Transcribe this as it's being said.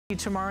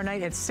Tomorrow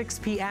night at 6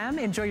 p.m.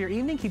 Enjoy your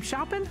evening. Keep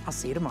shopping. I'll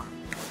see you tomorrow.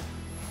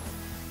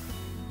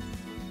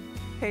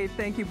 Hey,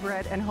 thank you,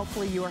 Brett, and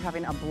hopefully you are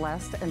having a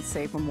blessed and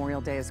safe Memorial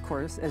Day, of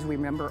course, as we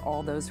remember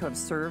all those who have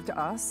served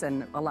us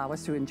and allow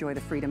us to enjoy the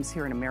freedoms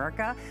here in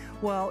America.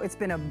 Well, it's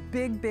been a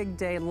big, big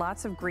day.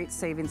 Lots of great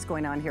savings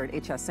going on here at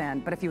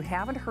HSN. But if you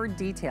haven't heard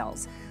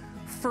details,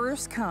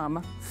 first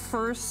come,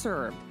 first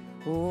served.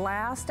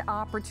 Last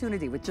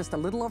opportunity with just a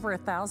little over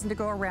 1,000 to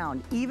go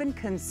around. Even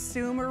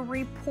Consumer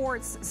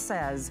Reports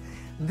says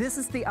this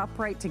is the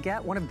upright to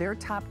get, one of their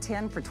top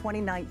 10 for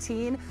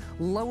 2019.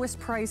 Lowest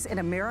price in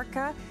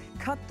America.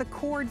 Cut the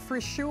cord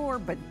for sure,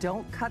 but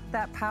don't cut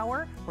that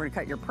power. We're gonna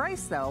cut your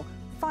price though.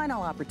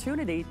 Final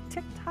opportunity.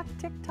 Tick tock,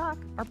 tick tock.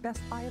 Our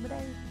best buy of the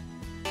day.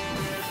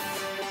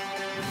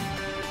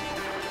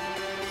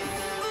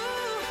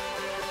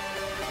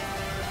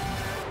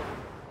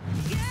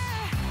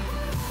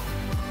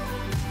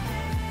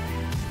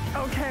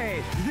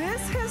 Okay,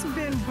 this has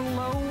been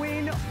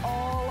blowing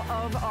all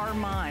of our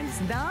minds.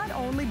 Not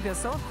only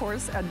Bissell, of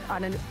course,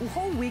 on a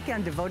whole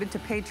weekend devoted to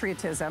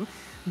patriotism.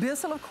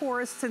 Bissell, of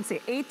course, since the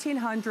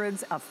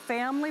 1800s, a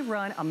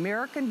family-run,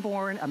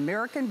 American-born,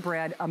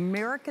 American-bred,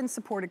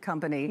 American-supported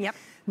company. Yep.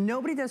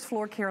 Nobody does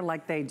floor care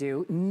like they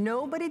do.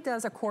 Nobody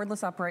does a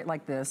cordless upright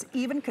like this.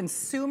 Even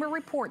Consumer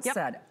Reports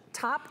said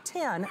top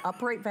 10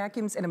 upright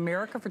vacuums in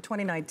America for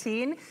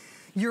 2019.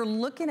 You're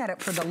looking at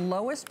it for the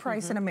lowest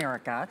price in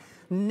America.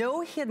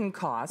 No hidden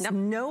costs,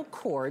 no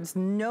cords,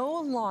 no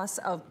loss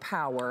of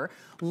power,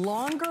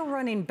 longer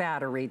running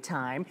battery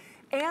time,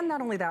 and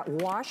not only that,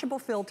 washable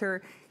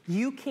filter.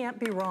 You can't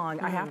be wrong.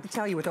 I have to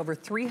tell you, with over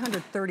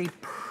 330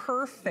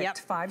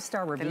 perfect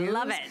 5-star reviews. I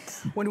love it.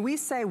 When we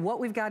say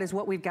what we've got is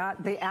what we've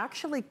got, they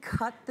actually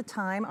cut the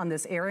time on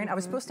this airing. I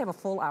was supposed to have a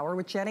full hour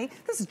with Jenny.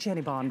 This is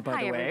Jenny Bond, by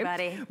the way. Hi,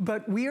 everybody.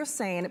 But we are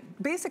saying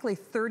basically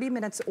 30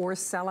 minutes or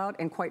sellout,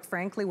 and quite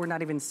frankly, we're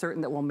not even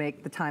certain that we'll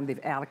make the time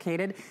they've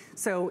allocated.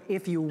 So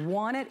if you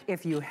want it,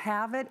 if you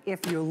have it,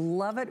 if you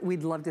love it,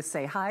 we'd love to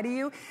say hi to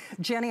you.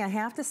 Jenny, I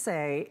have to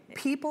say,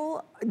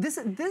 people, this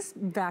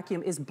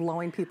vacuum is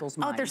blowing people's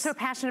minds. Oh, they're so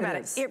passionate about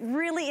it. It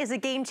really is a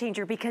game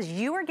changer because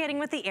you are getting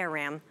with the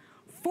AirRam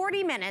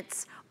 40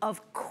 minutes of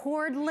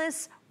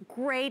cordless,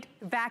 great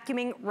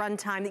vacuuming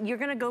runtime that you're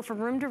gonna go from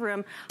room to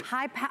room,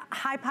 high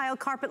pile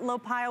carpet, low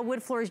pile,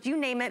 wood floors, you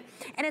name it.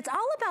 And it's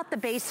all about the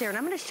base here, and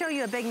I'm gonna show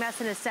you a big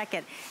mess in a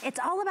second. It's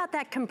all about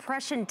that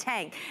compression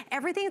tank.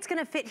 Everything's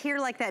gonna fit here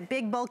like that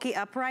big bulky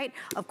upright.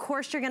 Of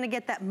course, you're gonna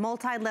get that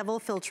multi-level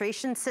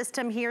filtration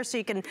system here so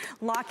you can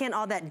lock in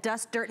all that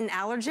dust, dirt, and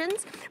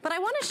allergens. But I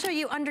wanna show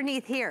you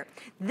underneath here.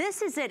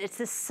 This is it, it's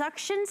the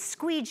suction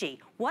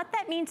squeegee. What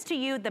that means to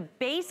you, the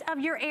base of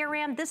your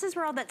AirRam, this is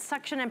where all that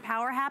suction and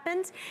power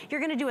happens.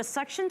 You're gonna do a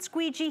suction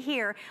squeegee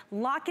here,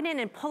 lock it in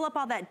and pull up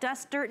all that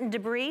dust, dirt, and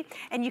debris.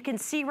 And you can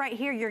see right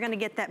here, you're gonna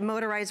get that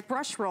motorized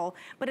brush roll,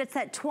 but it's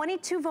that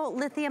 22-volt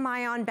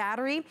lithium-ion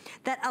battery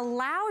that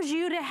allows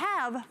you to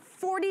have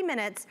 40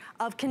 minutes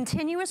of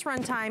continuous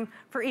runtime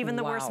for even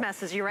the worst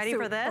messes. You ready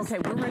for this? Okay,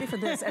 we're ready for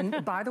this.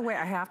 And by the way,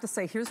 I have to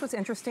say, here's what's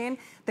interesting.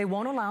 They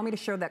won't allow me to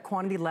show that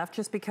quantity left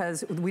just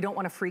because we don't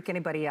want to freak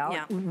anybody out.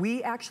 Yeah.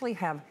 We actually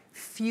have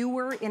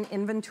fewer in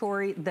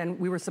inventory than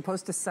we were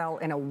supposed to sell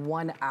in a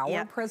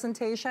 1-hour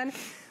presentation.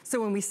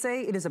 So when we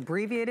say it is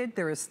abbreviated,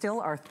 there is still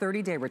our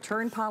 30-day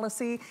return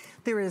policy.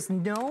 There is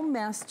no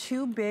mess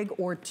too big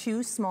or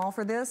too small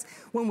for this.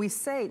 When we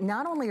say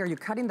not only are you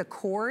cutting the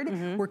cord,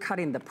 we're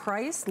cutting the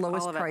price,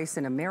 lowest price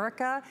in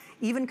America,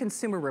 even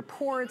Consumer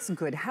Reports,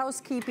 Good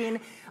Housekeeping.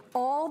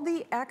 All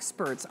the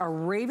experts are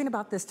raving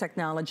about this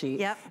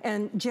technology.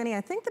 And Jenny,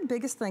 I think the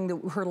biggest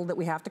hurdle that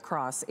we have to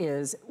cross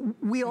is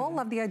we all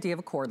love the idea of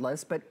a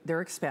cordless, but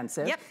they're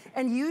expensive.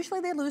 And usually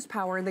they lose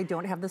power and they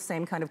don't have the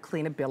same kind of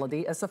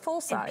cleanability as a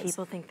full size. And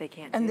people think they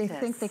can't do this. And they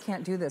think they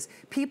can't do this.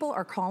 People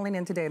are calling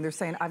in today and they're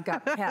saying, I've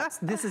got pets.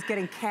 This is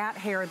getting cat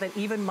hair that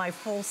even my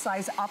full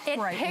size upright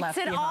left behind. It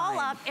picks it all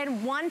up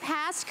in one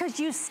pass because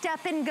you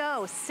step and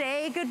go.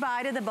 Say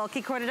goodbye to the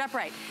bulky corded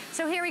upright.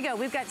 So here we go.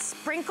 We've got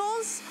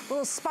sprinkles,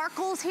 little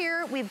sparkles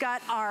here. We've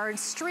got our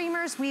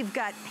streamers. We've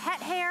got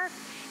pet hair.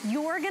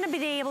 You're gonna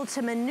be able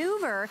to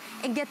maneuver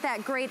and get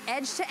that great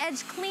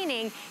edge-to-edge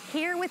cleaning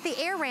here with the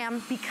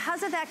AirRam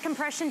because of that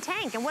compression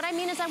tank. And what I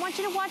mean is I want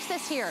you to watch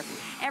this here.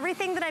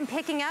 Everything that I'm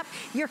picking up,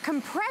 you're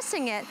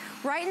compressing it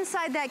right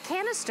inside that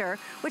canister,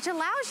 which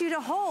allows you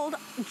to hold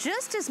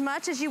just as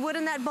much as you would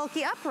in that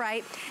bulky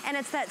upright. And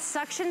it's that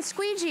suction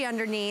squeegee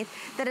underneath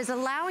that is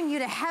allowing you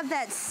to have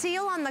that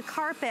seal on the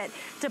carpet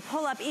to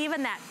pull up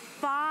even that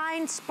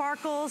fine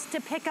sparkles,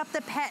 to pick up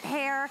the pet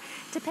hair,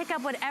 to pick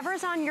up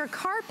whatever's on your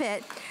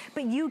carpet,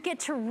 but you get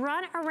to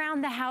run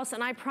around the house,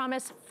 and I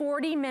promise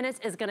 40 minutes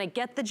is gonna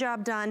get the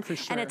job done. For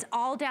sure. And it's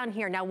all down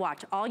here. Now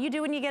watch, all you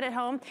do when you get it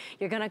home,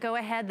 you're gonna go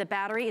ahead, the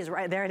battery is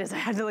right there, it is, I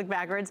had to look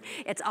backwards.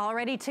 It's all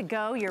ready to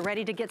go, you're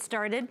ready to get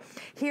started.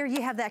 Here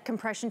you have that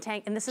compression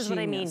tank, and this is what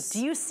I mean.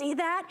 Do you see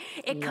that?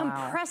 It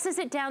compresses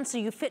it down so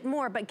you fit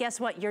more, but guess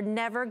what? You're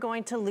never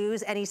going to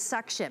lose any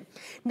suction.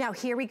 Now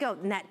here we go,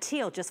 and that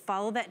teal, just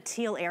follow that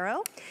teal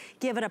arrow.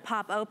 Give it a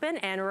pop open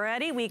and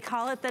ready. We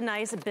call it the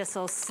nice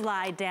Bissell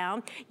slide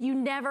down. You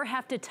never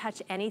have to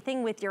touch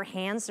anything with your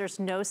hands. There's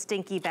no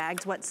stinky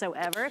bags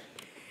whatsoever.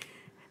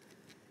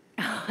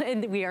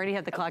 And we already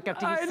had the clock up.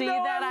 Did you see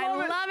that? I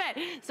love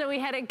it. So we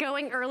had it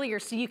going earlier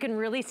so you can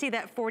really see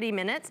that 40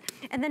 minutes.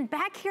 And then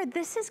back here,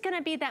 this is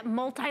gonna be that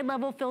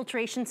multi-level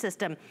filtration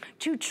system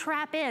to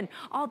trap in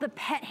all the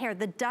pet hair,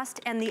 the dust,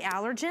 and the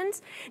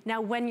allergens. Now,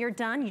 when you're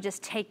done, you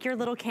just take your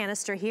little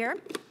canister here,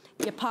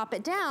 you pop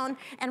it down,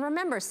 and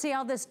remember, see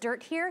all this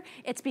dirt here?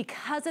 It's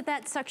because of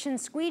that suction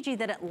squeegee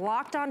that it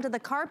locked onto the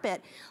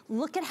carpet.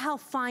 Look at how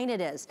fine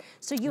it is.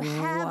 So you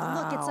have,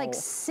 look, it's like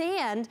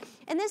sand,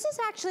 and this is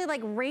actually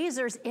like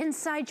razors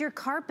inside your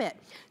carpet.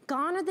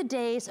 Gone are the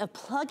days of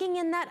plugging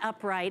in that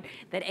upright,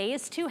 that A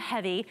is too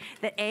heavy,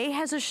 that A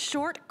has a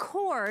short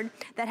cord,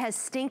 that has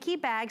stinky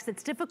bags,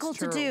 that's difficult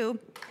to do.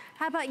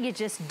 How about you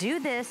just do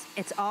this?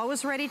 It's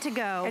always ready to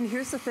go. And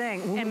here's the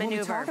thing, when we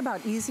talk about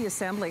easy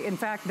assembly, in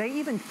fact, they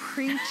even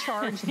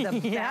pre-charge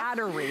the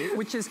battery,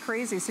 which is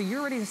crazy. So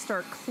you're ready to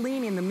start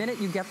cleaning the minute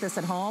you get this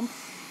at home.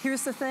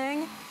 Here's the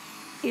thing,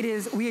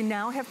 we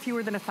now have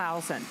fewer than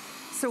 1,000.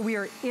 So we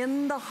are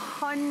in the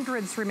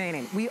hundreds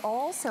remaining. We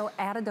also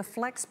added a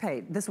flex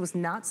pay. This was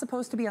not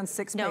supposed to be on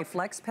 6-pay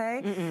flex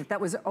pay.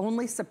 That was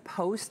only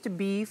supposed to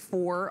be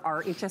for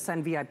our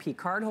HSN VIP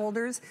card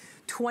holders.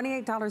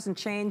 $28 and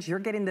change, you're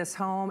getting this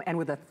home, and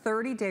with a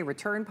 30-day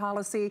return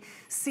policy.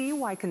 See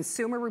why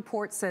Consumer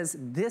Report says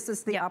this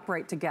is the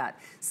upright to get.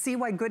 See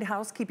why Good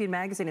Housekeeping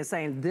Magazine is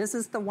saying this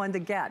is the one to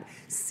get.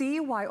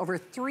 See why over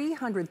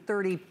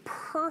 330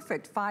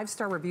 perfect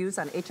 5-star reviews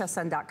on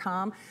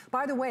hsn.com.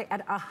 By the way,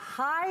 at a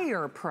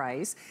higher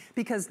price,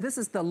 because this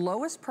is the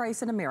lowest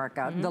price in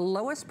America, the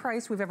lowest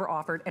price we've ever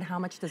offered, and how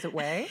much does it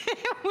weigh?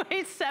 It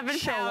weighs 7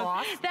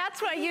 pounds.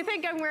 That's why you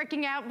think I'm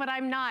working out, but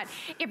I'm not.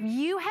 If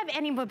you have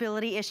any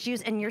mobility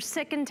issues and you're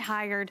sick and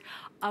tired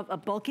of a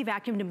bulky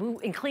vacuum to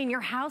move and clean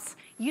your house,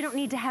 you don't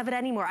need to have it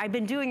anymore. I've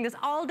been doing this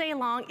all day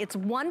long. It's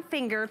one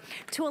finger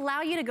to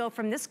allow you to go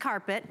from this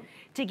carpet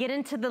to get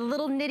into the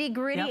little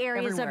nitty-gritty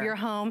areas of your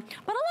home.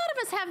 But a lot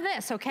of us have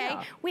this, okay?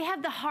 We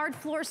have the hard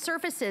floor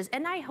surfaces,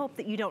 and I hope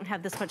that you don't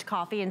have this much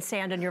coffee and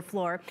sand on your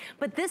floor,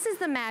 but this is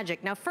the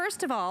magic. Now,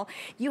 first of all,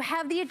 you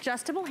have the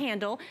adjustable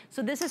handle,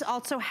 so this is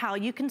also how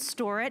you can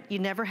store it. You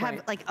never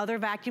have like other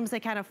vacuums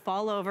that kind of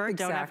fall over.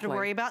 Don't have to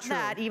worry about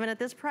that, even at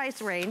this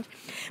price range.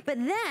 But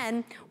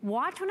then,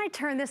 watch when I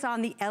turn this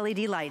on, the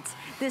LED lights.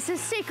 This is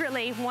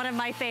secretly one of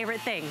my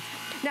favorite things.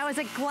 Now, as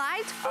it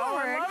glides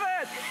forward, I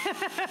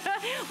love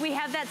it. we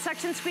have that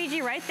suction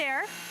squeegee right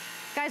there.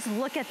 Guys,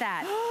 look at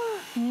that.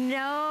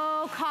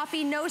 No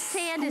coffee, no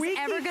sand is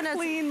ever gonna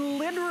clean,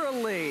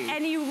 literally.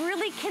 And you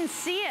really can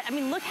see it. I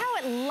mean, look how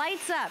it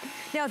lights up.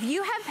 Now, if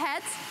you have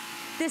pets,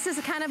 this is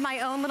kind of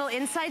my own little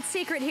inside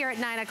secret here at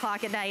 9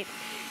 o'clock at night.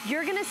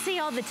 You're gonna see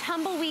all the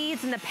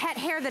tumbleweeds and the pet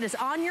hair that is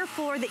on your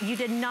floor that you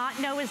did not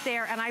know is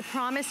there, and I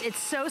promise it's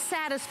so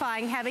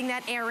satisfying having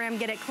that air ram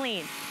get it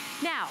clean.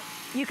 Now,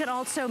 you can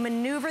also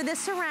maneuver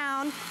this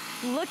around.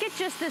 Look at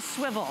just this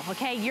swivel,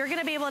 okay? You're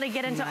gonna be able to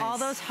get into all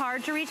those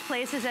hard to reach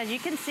places, as you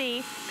can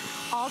see.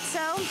 Also,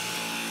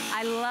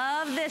 I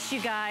love this,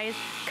 you guys.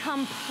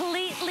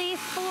 Completely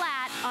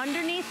flat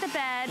underneath the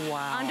bed,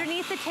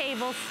 underneath the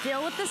table,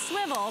 still with the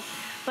swivel.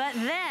 But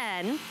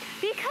then,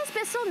 because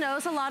Bissell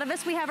knows a lot of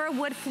us, we have our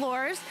wood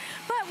floors,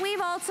 but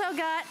we've also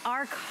got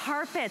our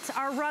carpets,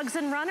 our rugs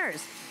and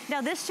runners.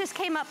 Now, this just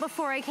came up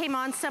before I came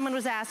on. Someone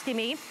was asking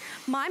me,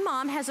 my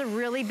mom has a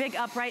really big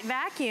upright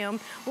vacuum.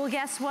 Well,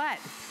 guess what?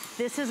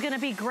 This is gonna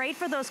be great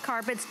for those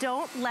carpets.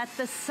 Don't let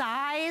the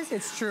size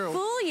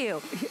fool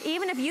you.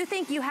 Even if you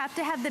think you have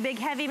to have the big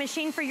heavy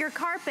machine for your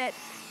carpet,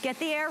 get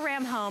the Air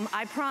Ram home.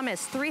 I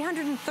promise,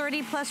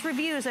 330 plus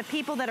reviews of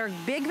people that are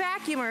big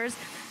vacuumers,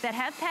 that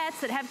have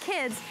pets, that have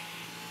kids.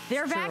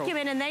 They're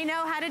vacuuming and they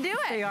know how to do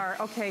it. They are.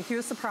 Okay,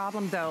 here's the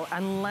problem though.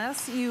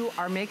 Unless you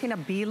are making a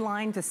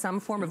beeline to some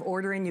form of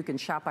ordering, you can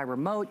shop by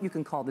remote, you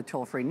can call the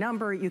toll-free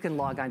number, you can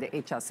log on to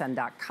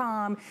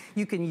hsn.com,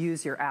 you can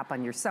use your app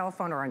on your cell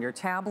phone or on your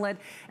tablet.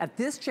 At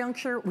this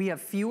juncture, we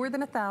have fewer than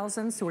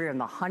 1,000, so we're in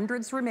the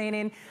hundreds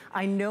remaining.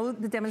 I know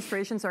the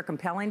demonstrations are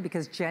compelling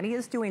because Jenny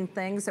is doing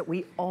things that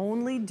we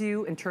only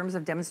do in terms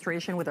of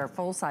demonstration with our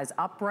full-size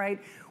upright.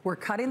 We're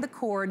cutting the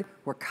cord,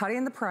 we're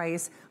cutting the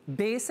price.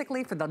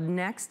 Basically, for the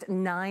next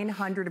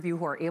 900 of you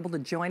who are able to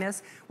join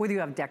us, whether you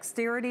have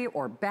dexterity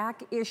or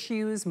back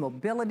issues,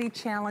 mobility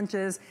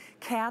challenges,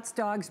 cats,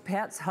 dogs,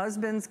 pets,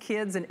 husbands,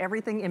 kids, and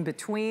everything in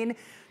between,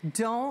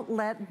 don't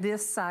let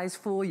this size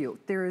fool you.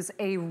 There is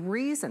a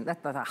reason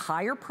that the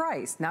higher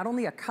price, not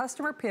only a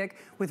customer pick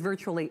with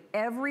virtually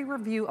every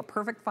review a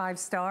perfect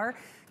 5-star,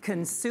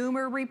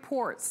 Consumer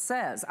Report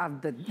says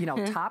of the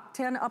top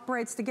 10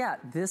 uprights to get,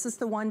 this is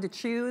the one to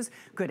choose.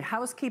 Good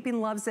Housekeeping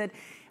loves it.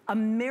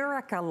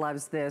 America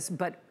loves this,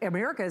 but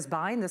America is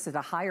buying this at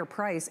a higher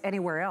price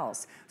anywhere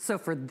else. So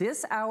for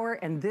this hour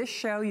and this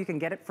show, you can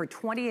get it for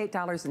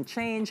 $28 and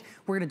change.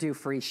 We're gonna do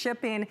free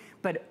shipping,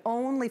 but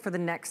only for the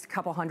next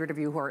couple hundred of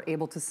you who are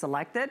able to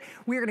select it.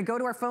 We're gonna go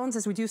to our phones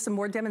as we do some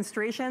more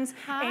demonstrations.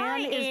 Hi,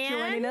 Ann is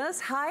joining us.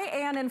 Hi,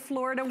 Ann in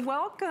Florida,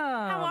 welcome.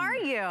 How are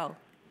you?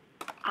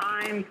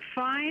 I'm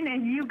fine,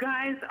 and you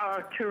guys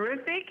are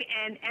terrific,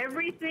 and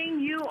everything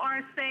you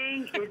are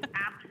saying is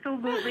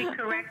absolutely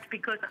correct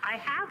because I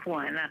have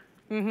one.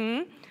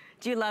 Mm-hmm.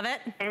 Do you love it?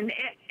 And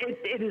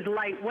it is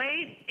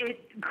lightweight.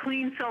 It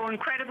cleans so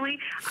incredibly.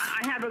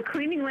 I have a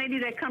cleaning lady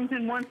that comes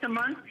in once a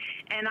month,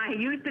 and I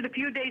used it a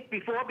few days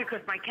before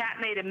because my cat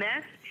made a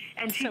mess.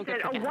 And she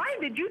said, "Oh, why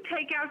did you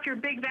take out your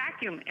big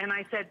vacuum?" And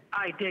I said,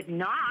 "I did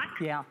not."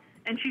 Yeah.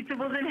 And she said,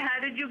 "Well, then how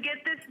did you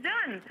get this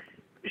done?"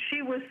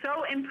 She was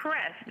so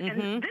impressed.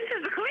 And this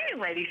is a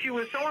cleaning lady. She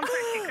was so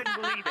impressed she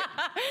couldn't believe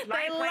it.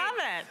 They love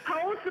it.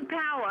 Holds the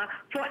power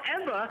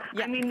forever.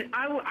 Yep. I mean,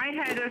 I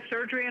had a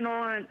surgery and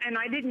all, and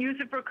I didn't use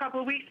it for a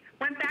couple of weeks.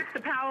 Went back, the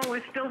power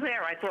was still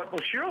there. I thought,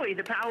 well, surely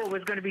the power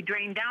was going to be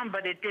drained down,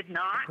 but it did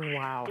not.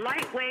 Wow.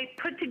 Lightweight,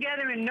 put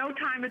together in no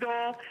time at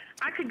all.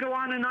 I could go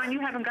on and on. You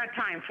haven't got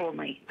time for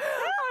me.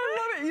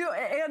 I love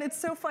it. And it's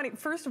so funny.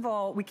 First of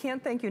all, we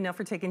can't thank you enough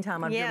for taking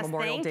time on your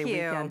Memorial Day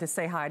weekend to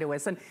say hi to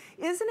us. And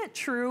isn't it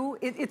true?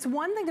 It's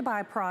one thing to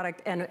buy a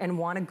product and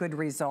want a good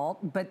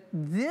result, but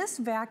this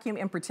vacuum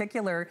in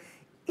particular,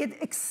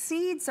 it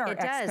exceeds our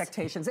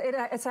expectations.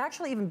 It's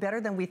actually even better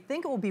than we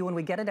think it will be when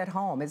we get it at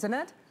home, isn't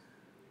it?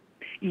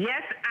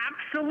 Yes,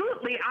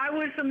 absolutely. I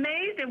was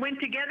amazed. It went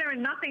together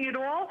and nothing at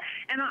all.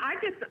 And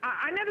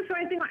I never saw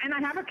anything. And I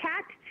have a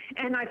cat,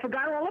 and I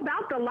forgot all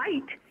about the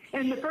light.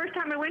 And the first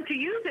time I went to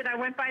use it, I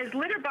went by his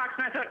litter box,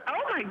 and I thought,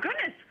 oh, my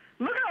goodness,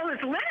 look at all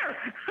this litter.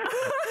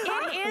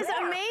 It is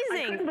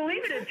amazing. I couldn't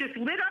believe it. It just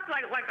lit up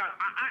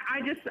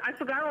I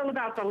forgot all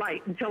about the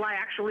light until I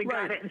actually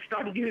got it and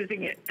started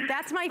using it.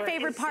 That's my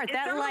favorite part,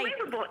 that light.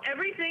 It's unbelievable.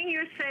 Everything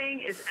you're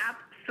saying is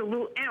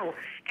absolutely.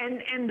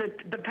 And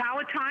the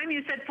power time,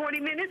 you said 40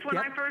 minutes. When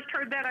I first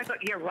heard that, I thought,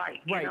 yeah,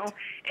 right. You know,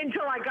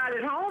 until I got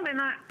it home, and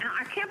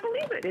I can't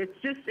believe it.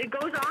 It's just, it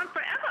goes on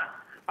forever.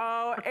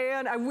 Oh,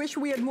 and I wish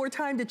we had more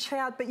time to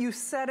chat, but you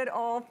said it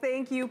all.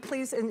 Thank you.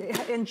 Please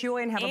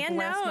enjoy and have a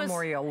blessed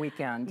Memorial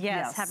weekend.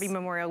 Yes, happy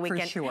Memorial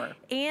weekend. For sure.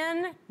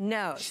 Ann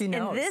knows. She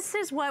knows. And this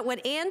is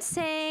what Ann's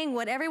saying,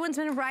 what everyone's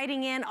been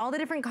writing in, all the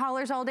different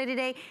callers all day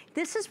today.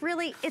 This is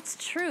really, it's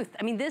truth.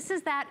 I mean, this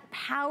is that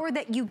power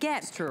that you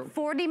get. It's true.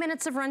 40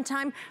 minutes of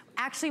runtime.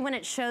 Actually, when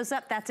it shows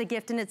up, that's a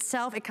gift in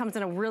itself. It comes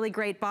in a really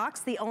great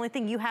box. The only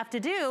thing you have to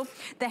do,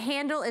 the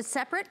handle is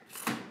separate.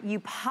 You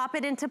pop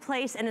it into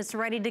place and it's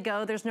ready to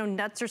go. There's no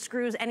nuts or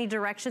screws, any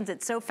directions.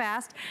 It's so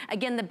fast.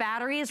 Again, the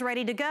battery is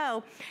ready to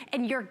go,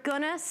 and you're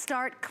gonna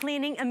start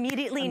cleaning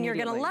immediately. And you're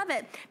gonna love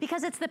it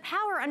because it's the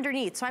power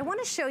underneath. So I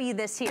wanna show you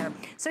this here.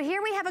 So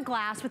here we have a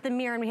glass with the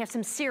mirror and we have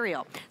some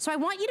cereal. So I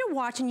want you to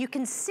watch and you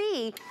can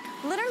see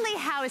literally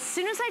how as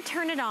soon as I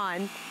turn it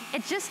on,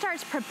 it just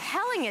starts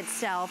propelling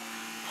itself,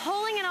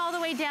 pulling it all the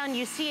way down.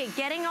 You see it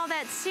getting all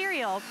that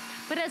cereal,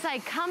 but as I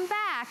come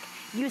back,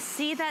 you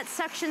see that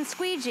suction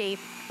squeegee.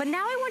 But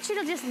now I want you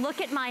to just look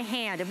at my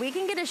hand. If we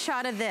can get a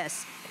shot of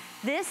this.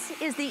 This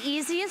is the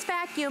easiest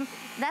vacuum.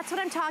 That's what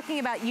I'm talking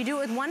about. You do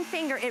it with one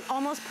finger, it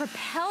almost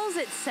propels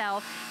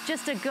itself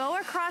just to go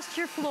across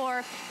your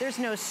floor. There's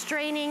no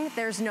straining,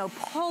 there's no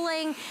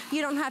pulling.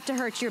 You don't have to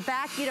hurt your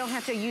back. You don't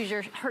have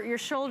to hurt your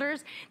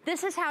shoulders.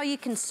 This is how you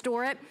can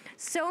store it.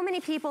 So many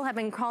people have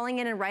been calling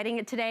in and writing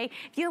it today.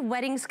 If you have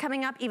weddings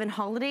coming up, even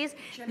holidays,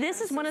 this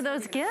is one of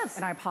those gifts.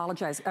 And I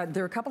apologize.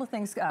 There are a couple of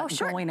things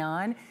going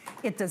on.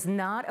 It does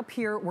not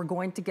appear we're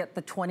going to get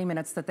the 20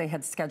 minutes that they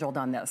had scheduled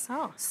on this.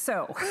 Oh.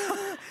 So,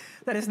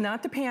 that is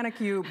not to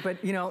panic you,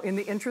 but you know, in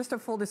the interest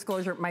of full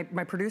disclosure, my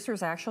producer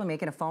is actually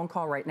making a phone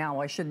call right now.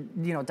 I should,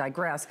 you know,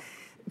 digress.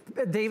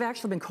 They've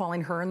actually been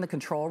calling her in the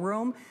control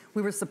room.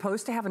 We were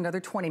supposed to have another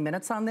 20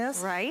 minutes on this.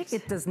 Right.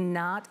 It does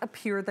not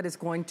appear that is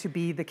going to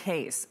be the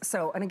case.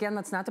 So, and again,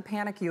 that's not to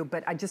panic you,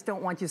 but I just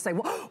don't want you to say,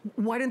 well,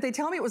 why didn't they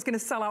tell me it was going to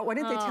sell out? Why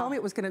didn't they tell me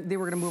they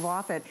were going to move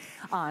off it?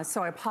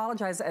 So I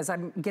apologize. As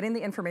I'm getting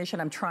the information,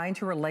 I'm trying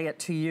to relay it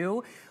to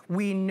you.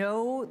 We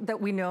know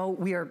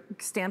we are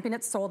stamping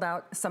it sold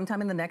out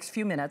sometime in the next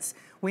few minutes.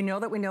 We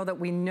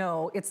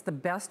know it's the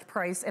best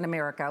price in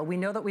America. We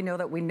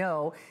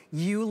know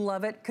you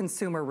love it.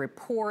 Consumer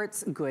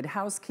Reports, Good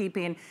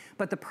Housekeeping.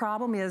 But the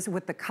problem is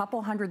with the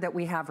couple hundred that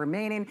we have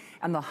remaining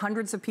and the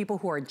hundreds of people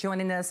who are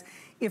joining us,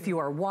 if you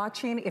are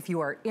watching, if you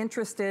are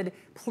interested,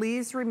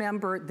 please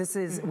remember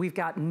we've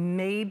got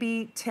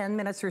maybe 10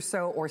 minutes or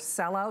so or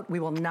sellout. We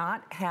will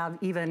not have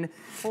even.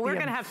 Well, we're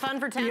going to have fun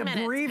for 10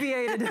 minutes.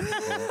 Abbreviated.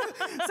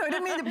 So I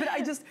didn't mean it,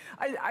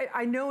 but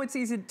I know it's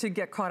easy to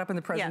get caught up in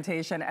the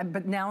presentation,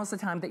 but now is the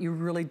time that you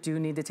really do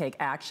need to take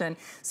action.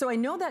 So I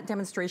know that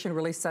demonstration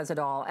really says it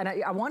all. And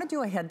I want to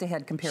do a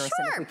head-to-head comparison.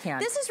 comparison if we can.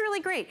 This is really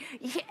great.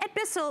 At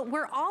Bissell,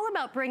 we're all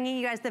about bringing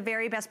you guys the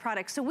very best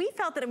products. So we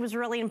felt that it was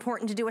really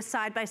important to do a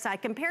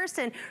side-by-side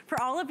comparison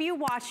for all of you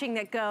watching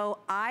that go,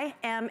 I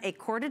am a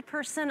corded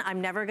person.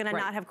 I'm never gonna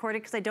not have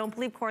corded because I don't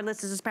believe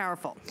cordless is as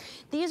powerful.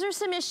 These are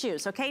some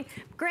issues, okay?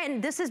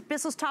 Granted, this is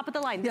Bissell's top of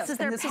the line. This is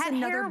their pet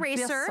hair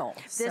eraser.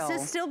 This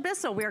is still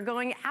Bissell. We are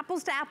going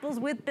apples to apples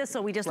with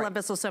Bissell. We just love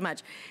Bissell so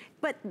much.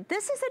 But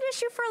this is an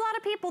issue for a lot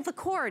of people, the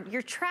cord.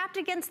 You're trapped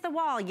against the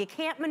wall. You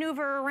can't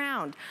maneuver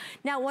around.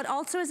 Now, what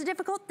also is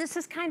difficult, this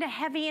is kind of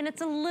heavy and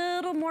it's a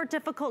little more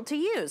difficult to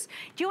use.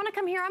 Do you want to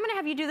come here? I'm going to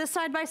have you do this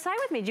side by side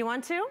with me. Do you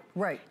want to?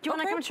 Right. Do you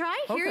want to come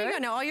try? Here you go.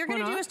 Now, all you're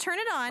going to do is turn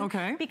it on.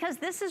 Okay. Because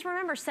this is,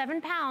 remember,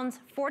 7 pounds,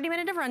 40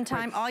 minutes of run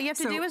time. All you have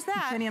to do is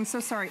that. Jenny, I'm so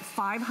sorry.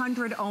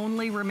 500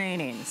 only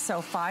remaining.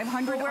 So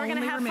 500 only remaining. We're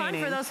going to have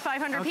fun for those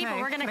 500 people.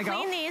 We're going to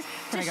clean these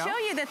to show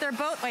you that they're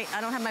both, wait,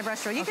 I don't have my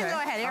brush roll. You can go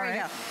ahead. Here we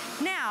go.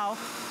 Now,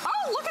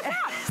 oh, look at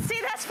that. See,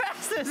 that's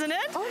fast, isn't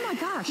it? Oh my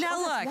gosh. Now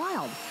look. That's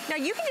wild. Now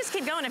you can just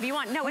keep going if you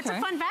want. No, it's a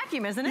fun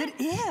vacuum, isn't it?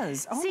 It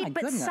is. Oh See, my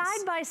but goodness.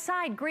 side by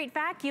side, great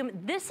vacuum.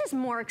 This is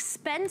more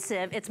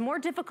expensive. It's more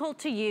difficult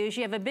to use.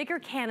 You have a bigger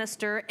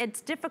canister.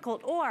 It's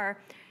difficult. Or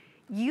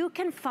you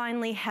can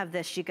finally have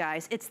this, you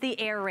guys. It's the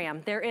air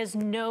ram. There is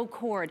no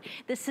cord.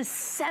 This is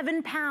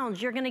 7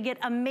 pounds. You're gonna get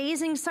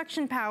amazing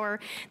suction power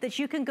that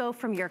you can go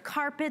from your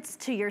carpets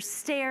to your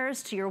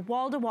stairs to your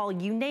wall-to-wall,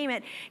 you name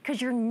it,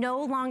 because you're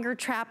no longer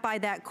trapped by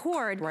that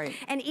cord. Right.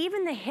 And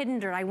even the hidden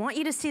dirt, I want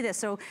you to see this.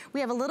 So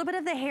we have a little bit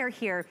of the hair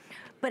here.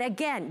 But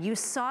again, you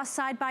saw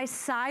side by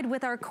side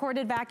with our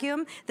corded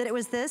vacuum that it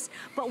was this.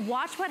 But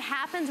watch what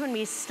happens when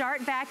we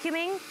start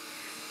vacuuming.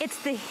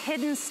 It's the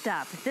hidden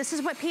stuff. This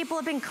is what people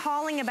have been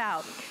calling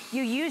about.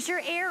 You use your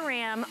air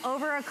ram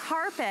over a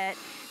carpet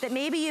that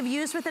maybe you've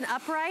used with an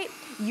upright,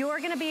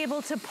 you're gonna be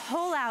able to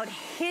pull out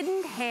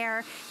hidden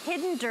hair,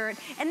 hidden dirt,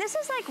 and this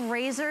is like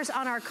razors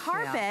on our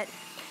carpet.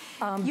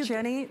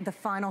 Jenny, the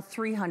final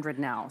 300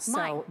 now.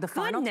 So the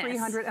final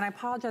 300, and I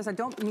apologize, I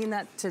don't mean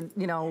that to,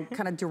 you know,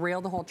 kind of derail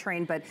the whole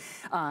train, but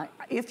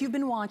if you've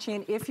been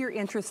watching, if you're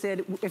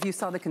interested, if you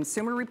saw the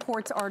Consumer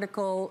Reports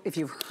article, if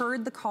you've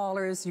heard the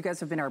callers, you guys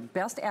have been our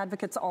best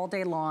advocates all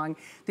day long.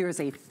 There is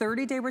a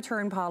 30-day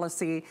return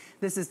policy.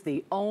 This is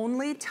the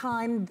only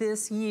time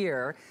this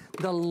year,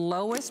 the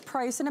lowest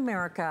price in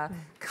America,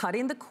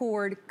 cutting the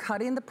cord,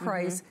 cutting the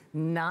price,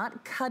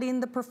 not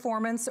cutting the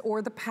performance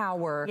or the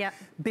power.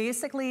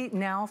 Basically,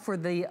 now for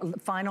the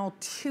final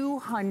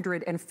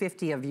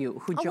 250 of you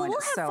who joined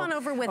us. We'll have fun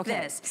over with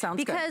this. Sounds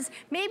because good.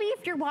 Maybe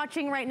if you're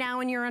watching right now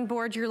and you're on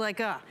board, you're like,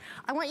 I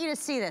want you to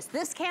see this.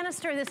 This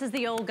canister, this is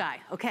the old guy,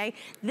 okay?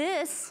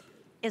 This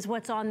is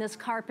what's on this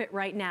carpet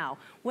right now.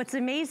 What's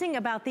amazing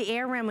about the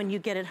air ram when you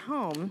get it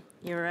home,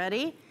 you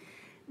ready?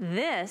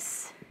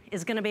 This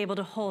is gonna be able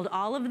to hold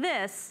all of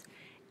this.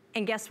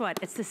 And guess what?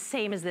 It's the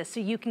same as this. So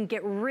you can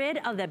get rid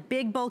of the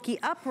big, bulky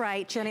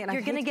upright. Jenny, and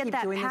you're going to get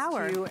that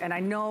power. This to you, and I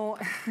know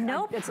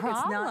it's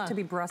not to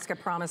be brusque, I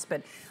promise,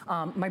 but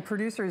my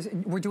producers,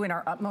 we're doing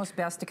our utmost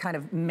best to kind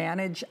of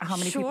manage how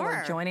many people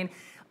are joining.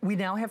 We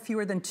now have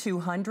fewer than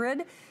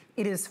 200.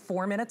 It is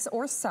 4 minutes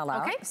or sell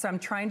out. So I'm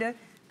trying to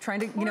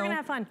you know,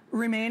 have fun.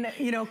 Remain,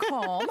 you know,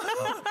 calm.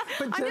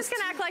 I'm just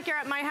gonna act like you're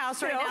at my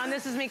house right now and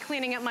this is me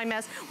cleaning up my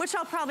mess, which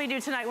I'll probably do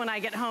tonight when I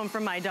get home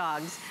from my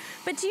dogs.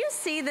 But do you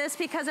see this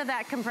because of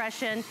that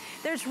compression?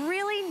 There's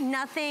really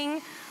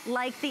nothing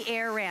like the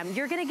air ram.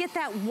 You're gonna get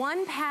that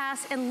one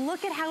pass and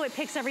look at how it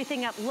picks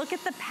everything up. Look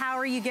at the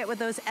power you get with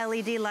those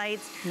LED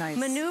lights.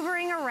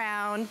 Maneuvering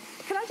around.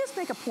 Can I just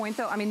make a point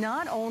though? I mean,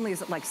 not only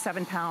is it like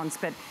 7 pounds,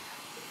 but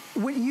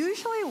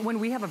usually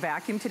when we have a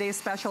vacuum today's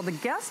special, the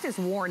guest is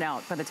worn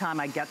out by the time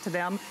I get to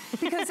them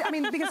because, I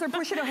mean, because they're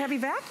pushing a heavy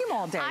vacuum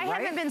all day, I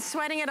haven't been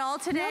sweating at all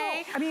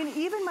today. No, I mean,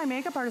 even my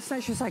makeup artist,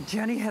 she's like,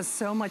 Jenny has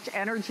so much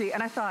energy.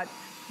 And I thought,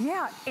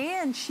 yeah,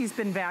 and she's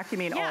been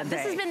vacuuming all day. Yeah,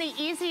 this has been the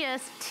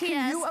easiest TS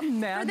Can you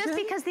imagine? for this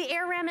because the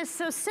air ram is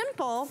so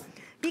simple.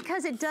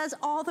 Because it does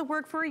all the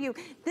work for you.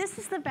 This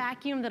is the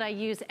vacuum that I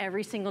use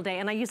every single day,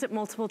 and I use it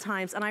multiple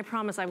times, and I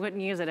promise I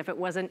wouldn't use it if it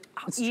wasn't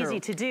easy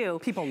to do.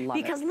 People love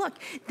it. Because look,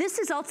 this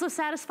is also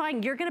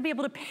satisfying. You're gonna be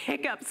able to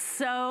pick up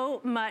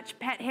so much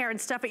pet hair and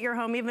stuff at your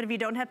home, even if you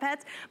don't have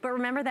pets. But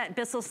remember that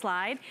Bissell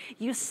slide?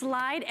 You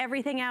slide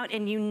everything out,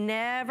 and you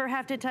never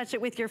have to touch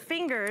it with your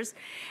fingers.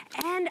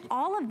 And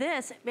all of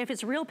this, if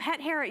it's real pet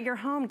hair at your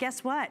home,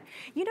 guess what?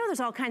 You know there's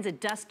all kinds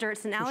of dust,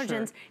 dirts, and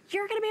allergens.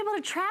 You're gonna be able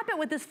to trap it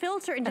with this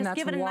filter and just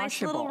give it a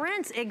nice little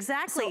rinse.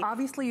 Exactly. So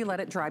obviously you let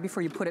it dry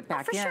before you put it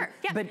back in. Sure.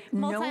 Yeah. But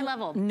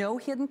multi-level. No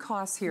hidden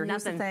costs here.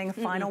 Here's the thing,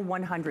 final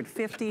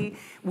 150.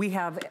 We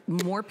have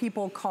more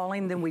people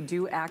calling than we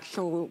do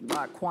actual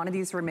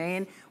quantities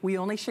remain. We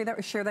only share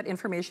that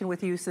information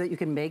with you so that you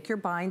can make your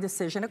buying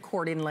decision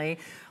accordingly.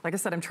 Like I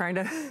said, I'm trying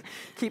to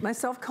keep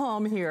myself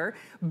calm here.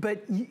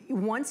 But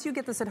once you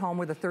get this at home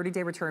with a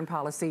 30-day return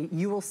policy,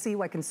 you will see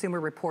why Consumer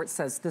Reports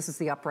says this is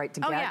the upright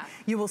to get.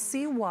 You will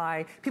see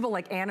why people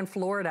like Ann in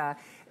Florida,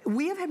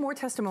 We have had more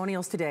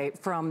testimonials today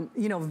from,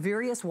 you know,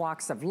 various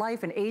walks of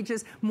life and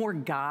ages, more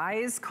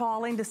guys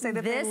calling to say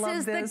that they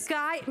love this. This is the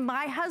guy,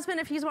 my husband,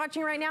 if he's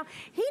watching right now,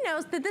 he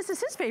knows that this is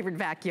his favorite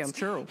vacuum. It's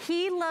true.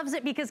 He loves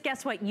it because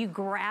guess what? You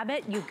grab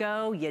it, you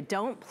go, you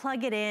don't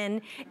plug it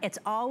in. It's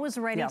always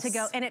ready to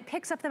go, and it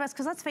picks up the best,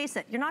 because let's face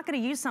it, you're not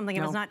going to use something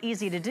if it's not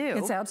easy to do.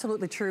 It's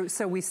absolutely true.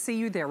 So we see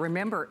you there.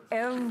 Remember,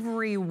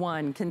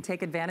 everyone can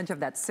take advantage of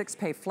that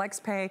 6-pay flex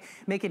pay,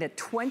 making it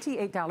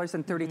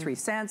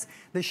 $28.33.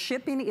 The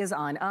shipping is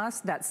on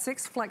us. That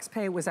 6 flex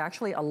pay was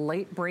actually a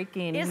late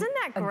breaking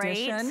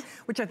addition,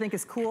 which I think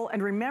is cool.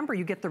 And remember,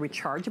 you get the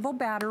rechargeable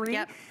battery.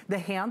 The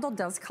handle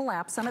does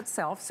collapse on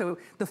itself, so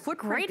the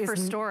footprint is for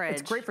storage.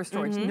 It's great for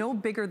storage. No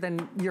bigger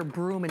than your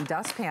broom and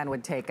dustpan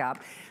would take up.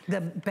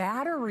 The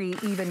battery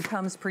even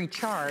comes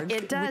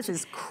pre-charged, which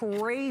is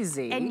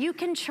crazy. And you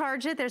can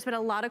charge it. There's been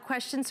a lot of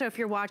questions, so if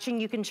you're watching,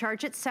 you can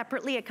charge it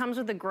separately. It comes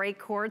with a great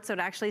cord, so it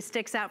actually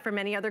sticks out from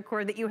any other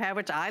cord that you have,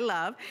 which I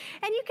love.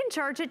 And you can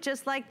charge it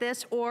just like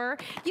this, or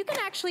you can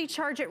actually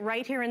charge it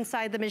right here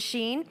inside the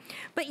machine,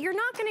 but you're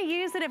not gonna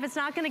use it if it's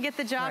not gonna get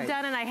the job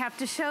done, and I have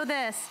to show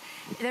this.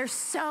 There's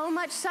so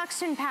much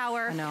suction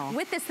power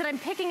with this that I'm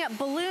picking up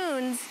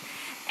balloons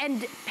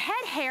and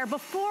pet hair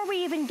before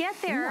we even get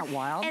there. Isn't that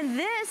wild? And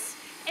this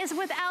is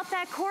without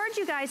that cord,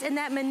 you guys, and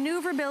that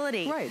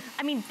maneuverability.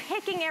 I mean,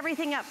 picking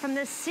everything up from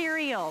the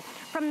cereal,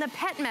 from the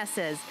pet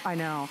messes. I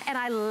know. And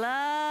I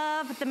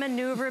love the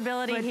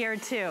maneuverability here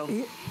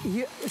too.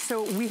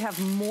 So we have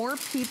more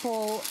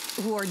people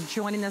who are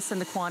joining us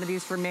and the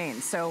quantities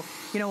remain. So,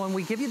 you know, when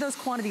we give you those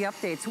quantity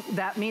updates,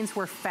 that means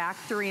we're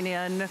factoring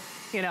in,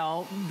 you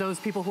know, those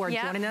people who are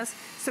joining us.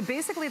 So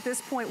basically at this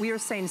point, we are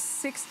saying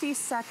 60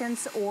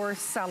 seconds or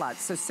sellout.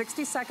 So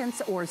 60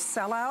 seconds or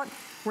sellout.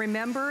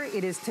 Remember,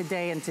 it is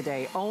today and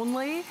today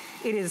only.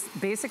 It is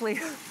basically,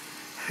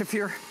 if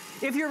you're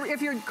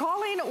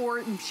calling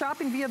or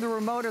shopping via the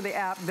remote or the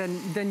app,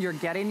 then you're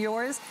getting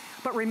yours.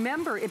 But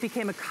remember, it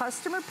became a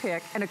customer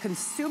pick and a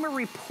consumer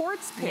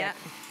reports pick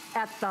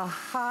at the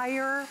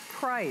higher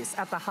price,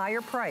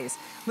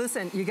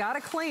 Listen, you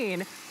gotta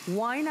clean.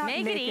 Why not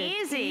make it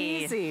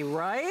easy,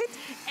 right?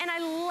 And I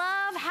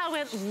love how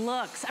it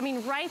looks. I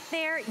mean, right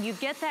there, you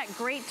get that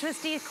great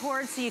twisty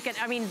cord, so you can,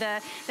 I mean,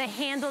 the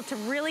handle to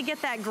really get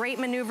that great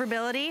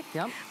maneuverability.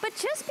 But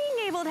just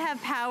being able to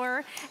have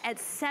power at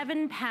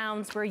 7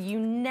 pounds where you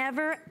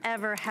never,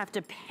 ever have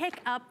to pick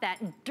up that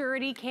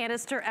dirty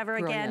canister ever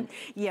again.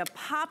 You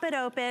pop it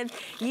open,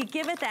 you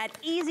give it that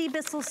easy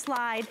Bissell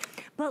slide.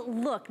 But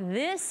look,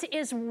 this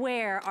is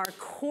where our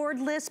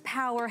cordless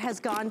power has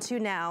gone to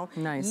now.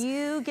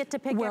 You get to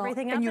pick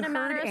everything up in a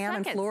matter of seconds. And you heard Ann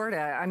in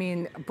Florida. I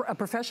mean, a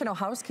professional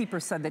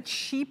housekeeper said that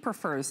she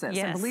prefers this.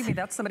 And believe me,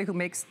 that's somebody who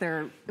makes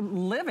their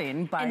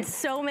living by... And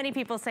so many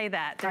people say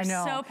that. They're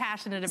so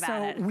passionate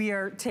about it. So we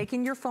are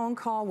taking your phone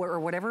call or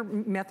whatever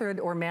method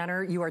or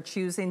manner you are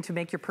choosing to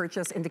make your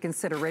purchase into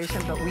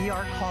consideration, but we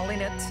are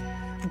calling it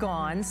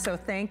gone. So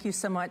thank you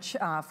so much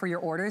for your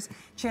orders.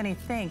 Jenny,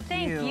 thank you.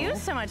 Thank you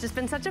so much. It's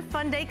been such a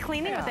fun day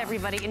cleaning with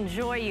everybody.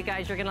 Enjoy, you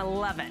guys. You're gonna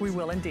love it. We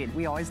will indeed.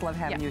 We always love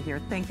having you here.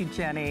 Thank you,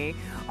 Jenny.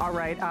 All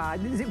right,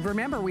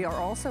 remember, we are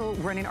also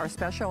running our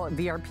special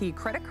VRP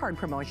credit card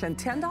promotion,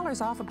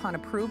 $10 off upon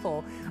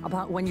approval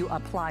about when you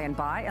apply and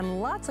buy,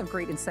 and lots of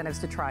great incentives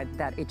to try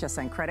that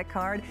HSN credit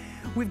card.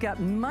 We've got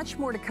much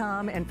more to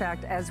come. In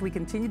fact, as we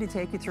continue to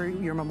take you through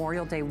your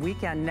Memorial Day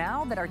weekend,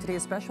 now that our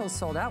today's special is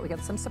sold out, we got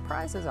some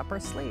surprises up our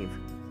sleeve.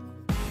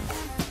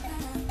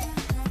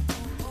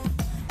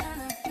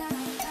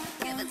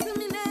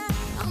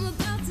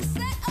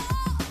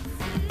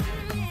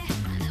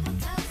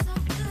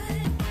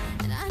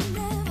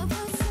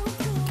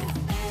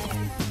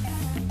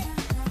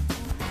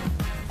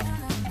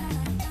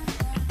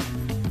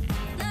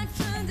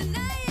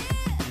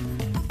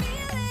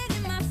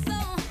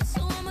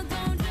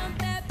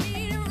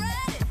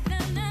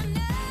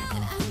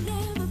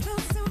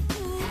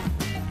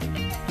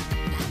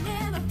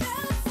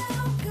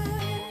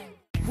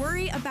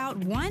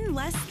 One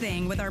less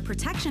thing with our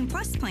Protection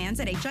Plus plans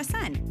at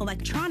HSN.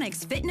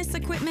 Electronics, fitness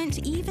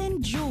equipment,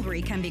 even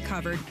jewelry can be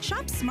covered.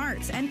 Shop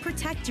smart and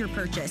protect your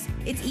purchase.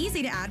 It's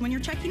easy to add when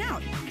you're checking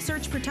out.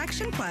 Search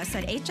Protection Plus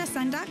at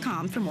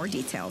hsn.com for more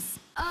details.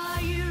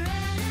 Are you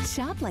ready?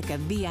 Shop like a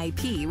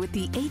VIP with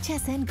the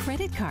HSN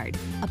credit card.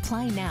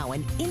 Apply now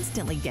and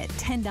instantly get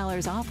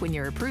 $10 off when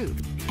you're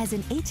approved. As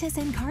an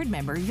HSN card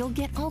member, you'll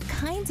get all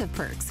kinds of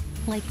perks,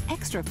 like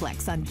extra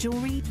flex on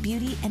jewelry,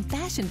 beauty, and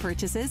fashion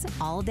purchases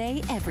all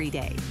day, every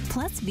day.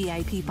 Plus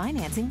VIP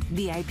financing,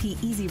 VIP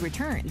easy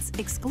returns,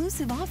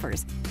 exclusive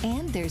offers,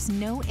 and there's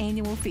no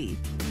annual fee.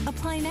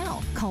 Apply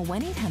now. Call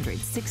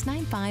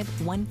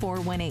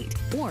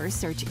 1-800-695-1418 or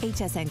search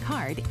HSN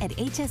card at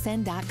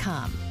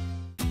hsn.com.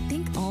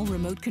 Think all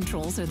remote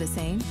controls are the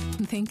same?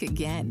 Think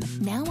again.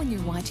 Now when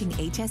you're watching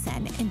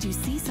HSN and you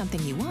see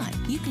something you want,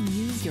 you can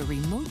use your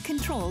remote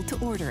control to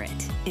order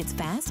it. It's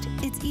fast,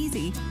 it's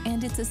easy,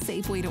 and it's a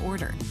safe way to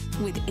order.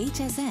 With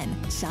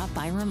HSN, shop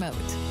by remote.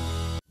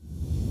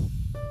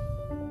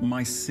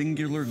 My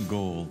singular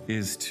goal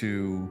is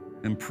to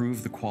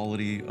improve the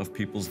quality of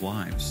people's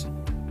lives.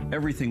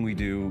 Everything we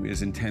do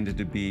is intended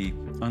to be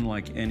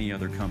unlike any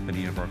other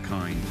company of our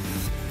kind.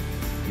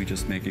 We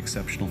just make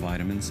exceptional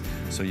vitamins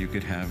so you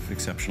could have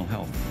exceptional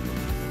health.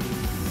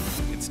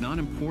 It's not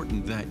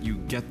important that you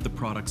get the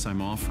products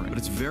I'm offering, but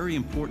it's very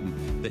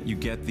important that you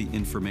get the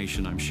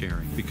information I'm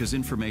sharing, because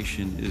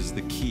information is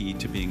the key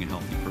to being a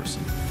healthy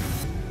person.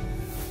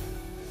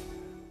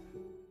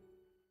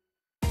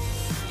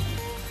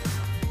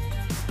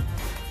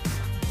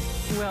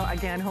 Well,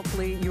 again,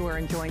 hopefully you are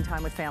enjoying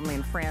time with family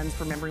and friends,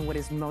 remembering what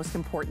is most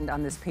important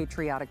on this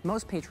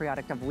most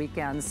patriotic of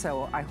weekends.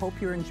 So I hope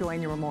you're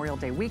enjoying your Memorial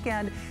Day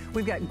weekend.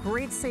 We've got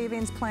great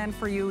savings planned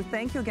for you.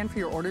 Thank you again for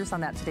your orders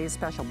on that today's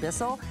special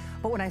Bissell.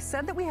 But when I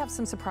said that we have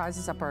some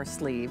surprises up our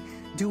sleeve,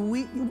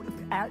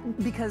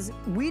 because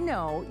we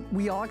know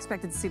we all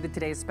expected to see the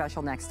today's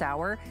special next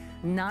hour.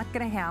 Not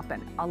gonna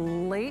happen. A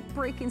late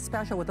breaking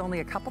special with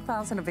only a couple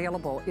thousand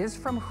available is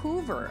from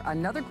Hoover,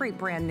 another great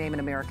brand name in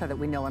America that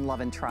we know and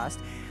love and trust.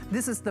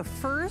 This is the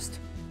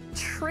first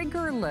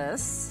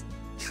triggerless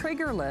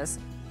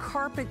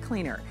carpet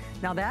cleaner.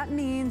 Now that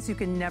means you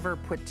can never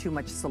put too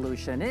much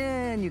solution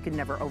in, you can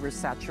never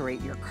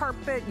oversaturate your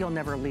carpet, you'll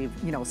never leave,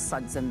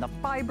 suds in the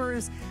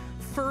fibers.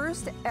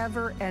 First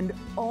ever and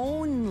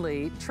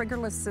only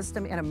triggerless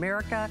system in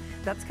America.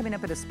 That's coming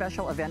up at a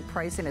special event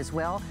pricing as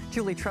well.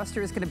 Julie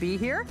Truster is going to be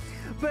here.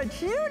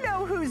 But you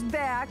know who's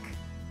back?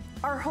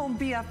 Our home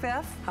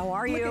BFF. How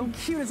are you? Looking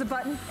cute as a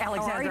button.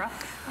 Alexandra.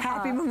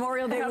 Happy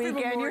Memorial Day weekend.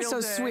 Memorial You're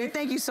so Day. sweet.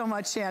 Thank you so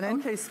much, Shannon.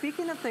 Okay,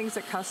 speaking of things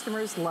that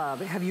customers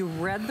love, have you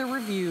read the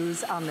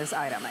reviews on this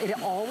item?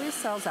 It always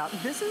sells out.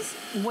 This is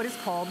what is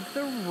called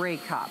the Ray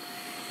Cup.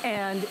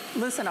 And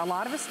listen, a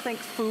lot of us think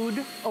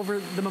food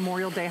over the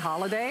Memorial Day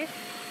holiday.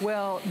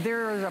 Well,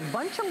 there's a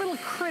bunch of little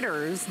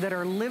critters that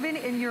are living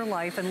in your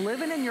life and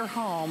living in your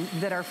home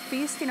that are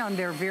feasting on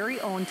their very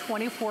own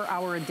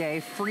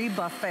 24-hour-a-day free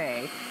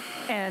buffet.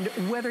 And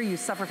whether you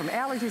suffer from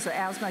allergies or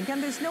asthma,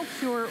 again, there's no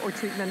cure or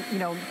treatment,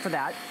 for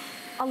that.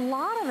 A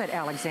lot of it,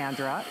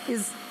 Alexandra,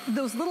 is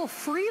those little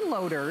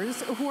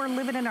freeloaders who are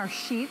living in our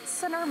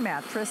sheets and our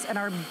mattress and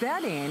our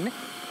bedding.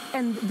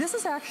 And this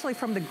is actually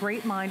from the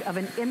great mind of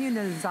an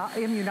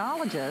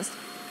immunologist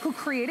who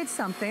created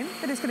something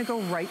that is going to go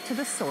right to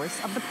the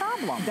source of the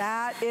problem.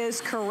 That is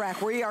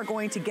correct. We are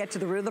going to get to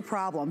the root of the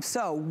problem.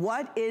 So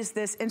what is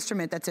this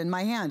instrument that's in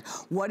my hand?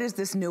 What is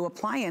this new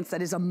appliance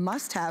that is a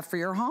must-have for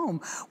your home?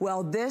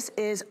 Well, this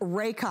is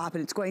Raycop,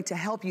 and it's going to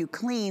help you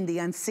clean the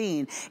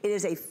unseen. It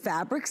is a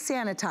fabric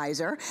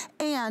sanitizer,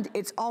 and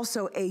it's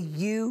also a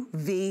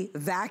UV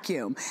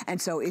vacuum. And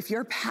so if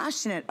you're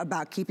passionate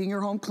about keeping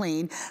your home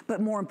clean,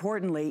 but more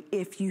importantly,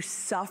 if you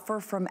suffer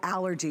from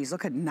allergies,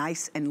 look at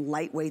nice and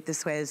lightweight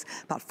this way, is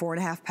about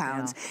 4.5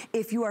 pounds. Yeah.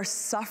 If you are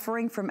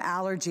suffering from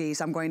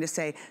allergies, I'm going to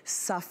say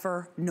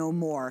suffer no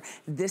more.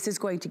 This is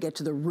going to get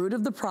to the root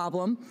of the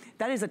problem.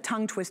 That is a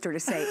tongue twister to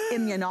say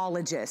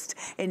immunologist.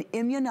 An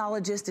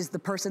immunologist is the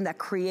person that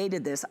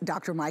created this,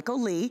 Dr.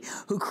 Michael Lee,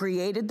 who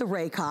created the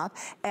Raycop,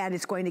 and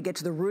it's going to get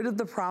to the root of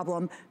the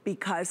problem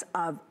because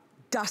of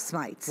dust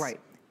mites. Right.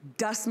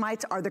 Dust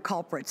mites are the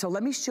culprit. So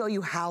let me show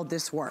you how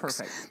this works.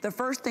 Perfect. The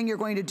first thing you're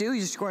going to do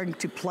is you're going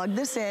to plug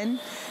this in.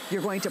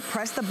 You're going to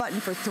press the button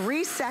for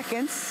 3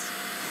 seconds.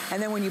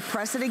 And then when you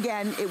press it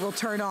again, it will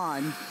turn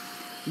on.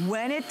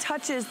 When it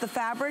touches the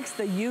fabrics,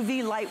 the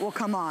UV light will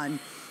come on.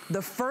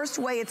 The first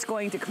way it's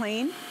going to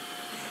clean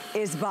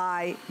is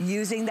by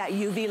using that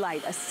UV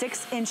light. A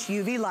 6-inch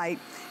UV light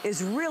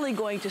is really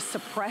going to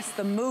suppress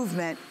the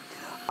movement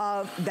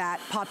of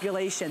that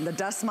population, the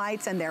dust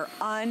mites and their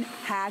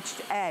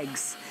unhatched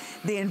eggs.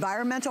 The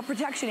Environmental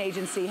Protection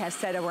Agency has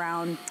said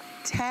around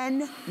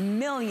 10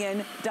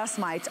 million dust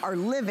mites are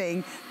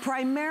living,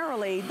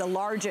 primarily the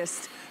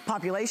largest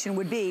population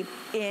would be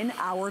in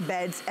our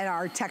beds and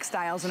our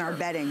textiles and our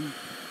bedding.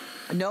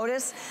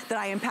 Notice that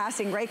I am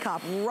passing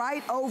Raycop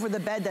right over the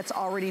bed that's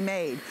already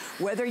made.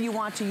 Whether you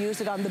want to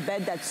use it on the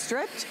bed that's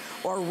stripped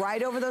or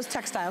right over those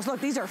textiles.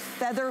 Look, these are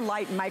feather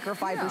light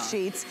microfiber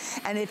sheets,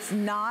 and it's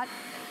not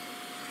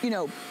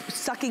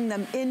sucking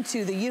them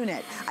into the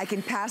unit. I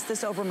can pass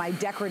this over my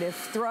decorative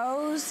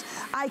throws.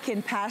 I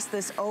can pass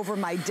this over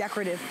my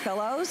decorative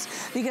pillows,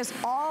 because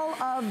all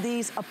of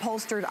these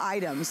upholstered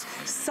items,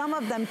 some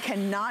of them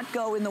cannot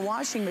go in the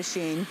washing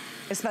machine,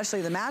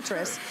 especially the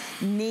mattress,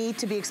 need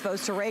to be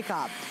exposed to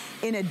Raycop.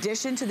 In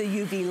addition to the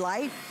UV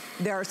light,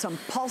 there are some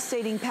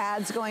pulsating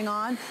pads going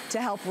on to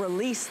help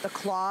release the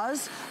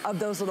claws of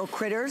those little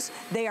critters.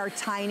 They are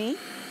tiny.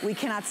 We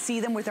cannot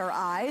see them with our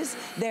eyes.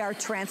 They are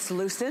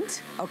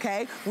translucent,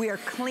 okay? We are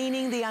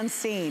cleaning the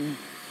unseen.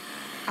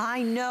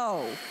 I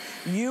know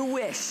you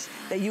wish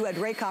that you had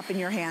Raycop in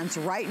your hands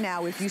right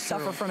now if you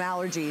suffer from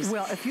allergies.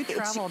 Well, if you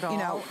traveled all, you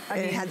know, and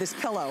it had this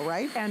pillow,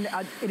 right? And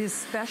it is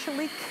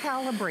specially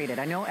calibrated.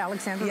 I know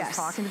Alexandra was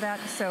talking to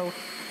that. So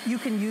you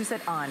can use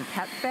it on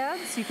pet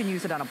beds, you can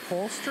use it on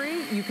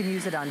upholstery, you can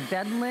use it on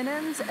bed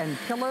linens and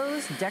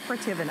pillows,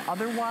 decorative and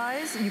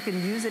otherwise. You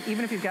can use it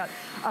even if you've got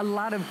a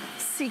lot of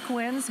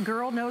sequins.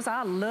 Girl knows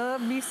I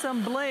love me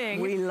some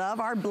bling. We love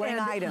our bling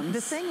items.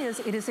 The thing is,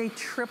 it is a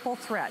triple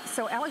threat.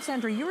 So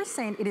Alexandra, you were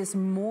saying it is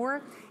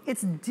more,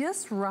 it's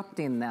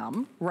disrupting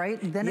them, right?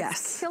 Then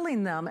it's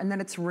killing them, and then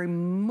it's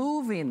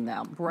removing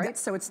them, right?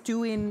 So it's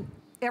doing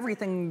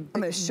everything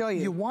I'm going to show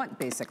you. You want,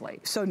 basically.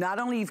 So not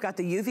only you've got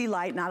the UV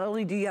light, not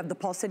only do you have the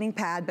pulsating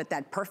pad, but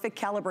that perfect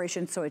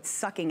calibration, so it's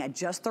sucking at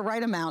just the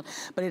right amount,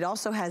 but it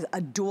also has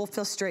a dual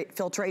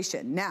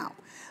filtration. Now,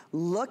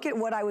 look at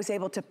what I was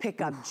able to pick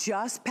up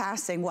just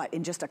passing,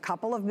 in just a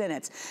couple of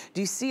minutes.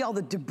 Do you see all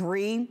the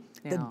debris,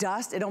 the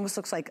dust? It almost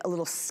looks like a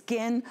little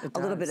skin, a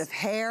little bit of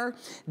hair.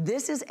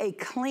 This is a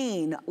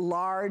clean,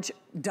 large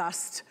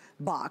dust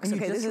box. And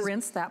you just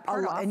rinse that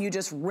part off. And you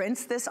just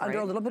rinse this under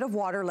a little bit of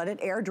water, let it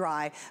air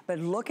dry, but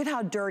look at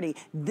how dirty.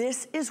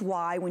 This is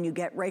why when you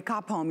get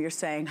Raycop home, you're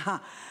saying,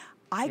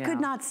 I could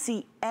not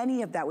see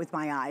any of that with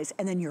my eyes.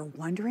 And then you're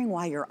wondering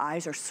why your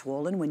eyes are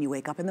swollen when you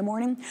wake up in the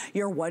morning.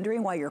 You're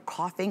wondering why you're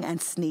coughing and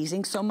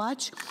sneezing so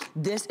much.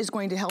 This is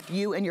going to help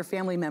you and your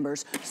family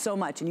members so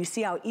much. And you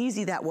see how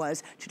easy that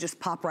was to just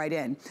pop right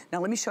in. Now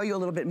let me show you a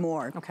little bit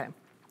more. Okay.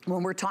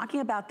 When we're talking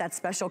about that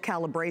special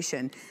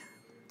calibration,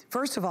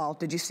 first of all,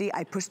 did you see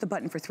I pushed the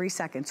button for 3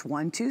 seconds?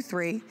 1, 2,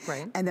 3.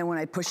 Right. And then when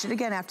I push it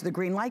again after the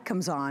green light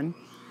comes on,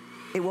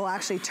 it will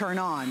actually turn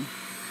on.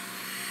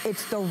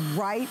 It's the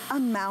right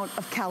amount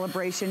of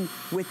calibration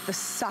with the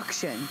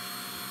suction.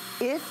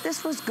 If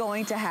this was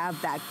going to have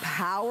that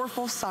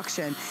powerful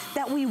suction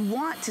that we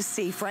want to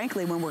see,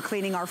 frankly, when we're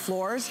cleaning our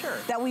floors,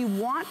 that we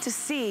want to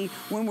see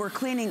when we're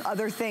cleaning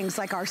other things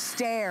like our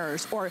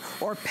stairs or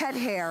pet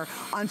hair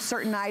on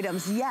certain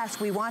items, yes,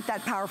 we want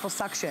that powerful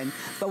suction.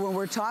 But when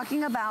we're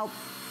talking about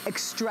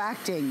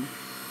extracting,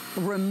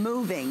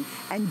 removing,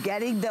 and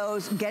getting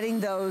those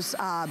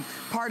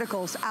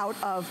particles out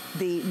of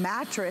the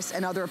mattress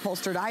and other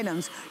upholstered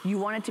items, you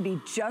want it to be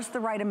just the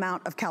right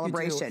amount of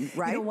calibration,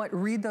 right? You know what,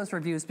 read those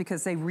reviews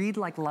because they read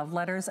like love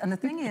letters. And the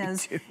thing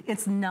is,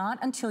 it's not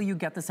until you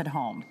get this at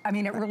home. I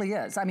mean, it really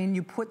is. I mean,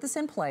 you put this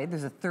in play,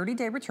 there's a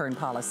 30-day return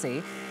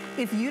policy.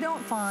 If you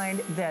don't find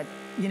that,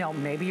 you know,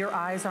 maybe your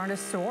eyes aren't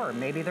as sore,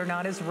 maybe they're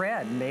not as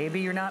red,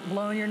 maybe you're not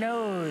blowing your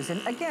nose.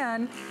 And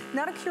again,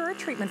 not a cure or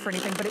treatment for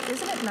anything, but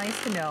isn't it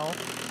nice to know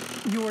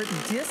you're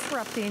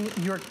disrupting,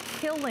 you're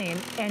killing,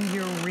 and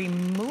you're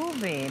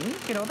removing,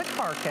 you know, the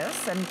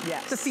carcass and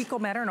the fecal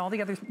matter and all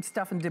the other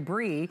stuff and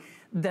debris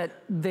that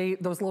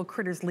those little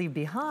critters leave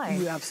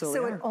behind. You absolutely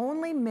So it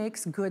only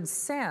makes good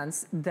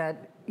sense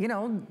that, you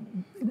know,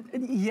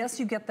 yes,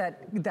 you get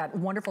that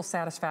wonderful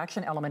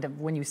satisfaction element of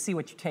when you see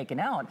what you've taken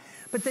out,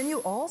 but then you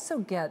also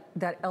get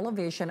that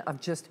elevation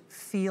of just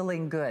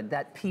feeling good,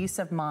 that peace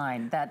of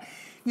mind, that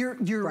you're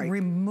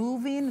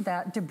removing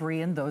that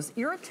debris and those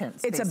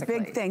irritants. It's basically a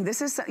big thing.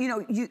 This is, you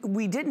know,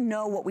 we didn't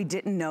know what we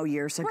didn't know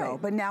years ago,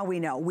 but now we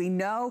know. We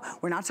know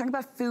we're not talking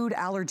about food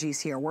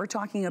allergies here. We're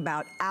talking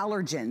about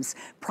allergens,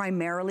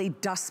 primarily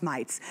dust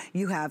mites.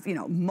 You have, you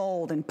know,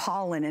 mold and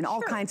pollen and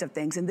all kinds of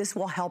things, and this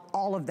will help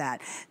all of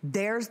that.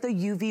 There's the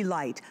UV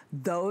light.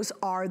 Those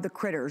are the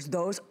critters,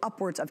 those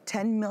upwards of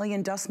 10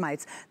 million dust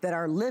mites that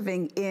are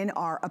living in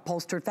our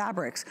upholstered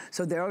fabrics.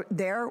 So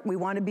there we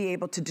want to be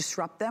able to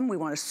disrupt them. We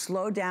want to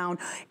slow down.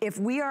 If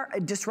we are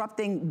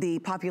disrupting the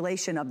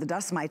population of the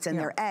dust mites and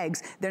their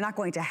eggs, they're not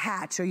going to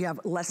hatch, so you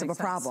have less of a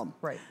problem.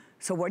 Right.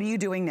 So what are you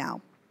doing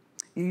now?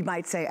 You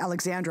might say,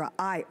 Alexandra,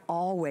 I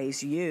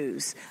always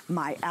use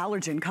my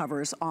allergen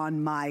covers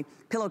on my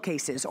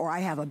pillowcases, or I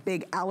have a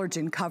big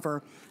allergen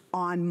cover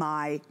on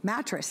my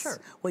mattress.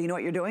 Well, you know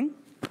what you're doing?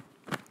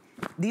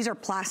 These are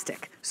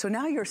plastic. So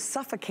now you're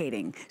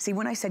suffocating. See,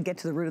 when I said get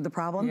to the root of the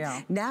problem,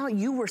 now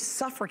you were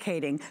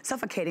suffocating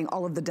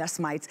all of the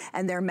dust mites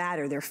and their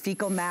matter, their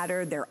fecal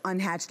matter, their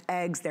unhatched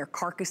eggs, their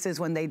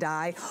carcasses when they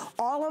die.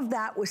 All of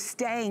that was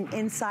staying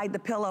inside the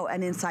pillow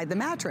and inside the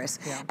mattress.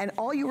 And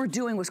all you were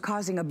doing was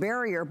causing a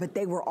barrier, but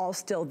they were all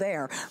still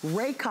there.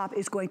 Raycop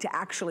is going to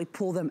actually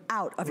pull them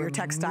out of your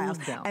textiles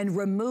and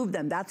remove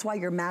them. That's why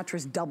your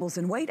mattress doubles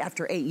in weight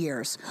after 8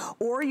 years.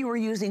 Or you were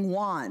using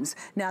wands.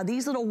 Now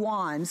these little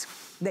wands,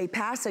 they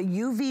pass a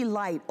UV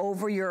light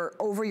over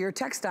your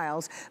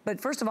textiles, but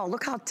first of all,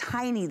 look how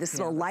tiny this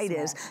little light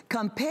is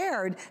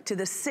compared to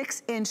the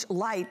 6-inch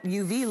light,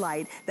 UV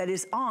light, that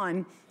is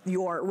on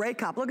your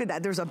Raycop. Look at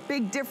that, there's a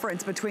big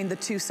difference between the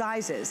two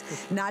sizes.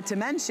 Not to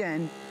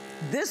mention,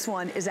 this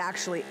one is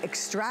actually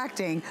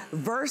extracting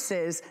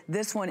versus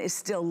this one is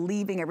still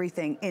leaving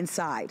everything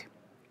inside.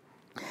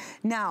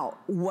 Now,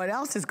 what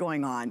else is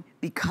going on?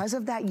 Because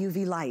of that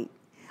UV light,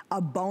 a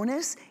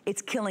bonus,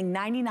 it's killing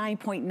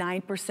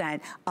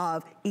 99.9%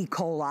 of E.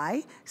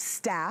 coli,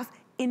 staph,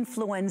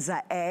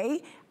 influenza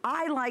A,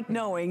 I like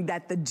knowing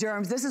that the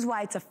germs, this is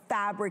why it's a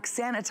fabric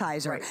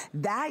sanitizer. Right.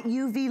 That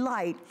UV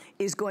light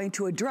is going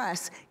to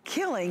address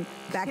killing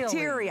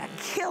bacteria,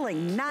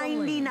 killing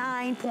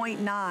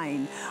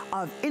 99.9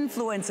 of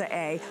influenza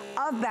A,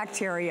 of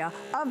bacteria,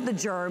 of the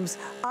germs,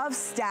 of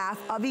staph,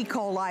 of E.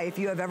 coli. If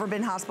you have ever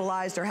been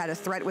hospitalized or had a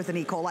threat with an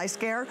E. coli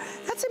scare,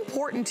 that's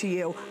important to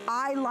you.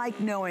 I like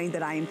knowing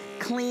that I'm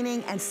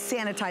cleaning and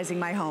sanitizing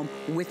my home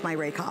with my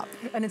Raycop.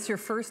 And it's your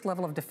first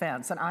level of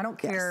defense. And I don't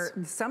care,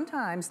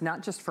 sometimes,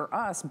 not just for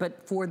us,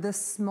 but for the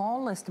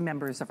smallest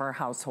members of our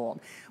household,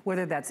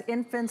 whether that's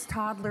infants,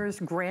 toddlers,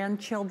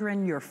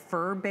 grandchildren, your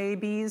fur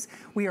babies,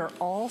 we are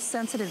all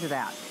sensitive to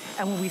that.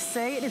 And when we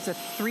say it is a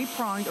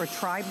three-pronged or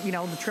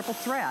the triple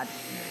threat,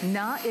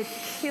 it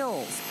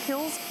kills,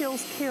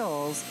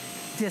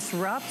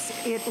 disrupts,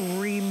 it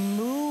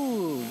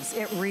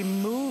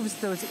removes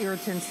those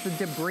irritants, the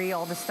debris,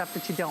 all the stuff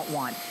that you don't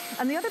want.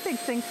 And the other big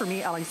thing for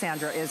me,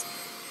 Alexandra, is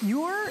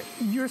you're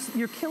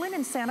killing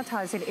and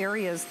sanitizing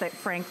areas that,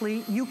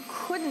 frankly, you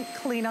couldn't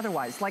clean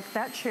otherwise. Like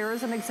that chair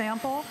as an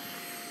example.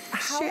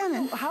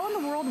 Shannon. How in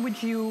the world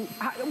would you,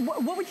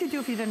 what would you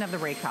do if you didn't have the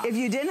Raycop? If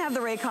you didn't have the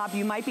Raycop,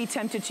 you might be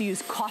tempted to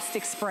use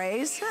caustic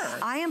sprays. Sure.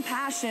 I am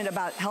passionate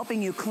about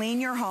helping you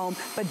clean your home,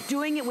 but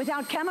doing it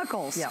without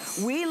chemicals.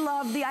 Yes. We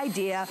love the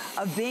idea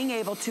of being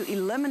able to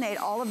eliminate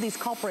all of these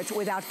culprits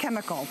without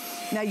chemical.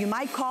 Now, you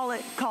might call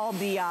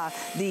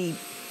the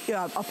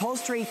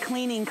upholstery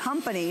cleaning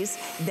companies,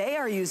 they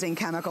are using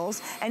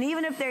chemicals. And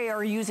even if they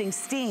are using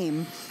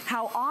steam,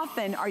 how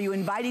often are you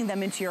inviting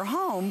them into your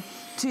home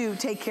to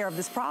take care of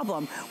this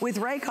problem? With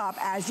Raycop,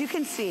 as you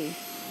can see,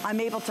 I'm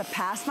able to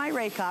pass my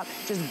Raycop,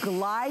 just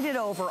glide it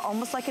over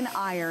almost like an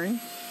iron.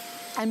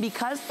 And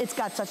because it's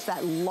got such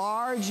that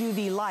large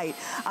UV light,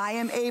 I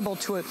am able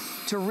to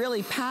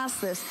really pass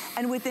this.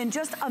 And within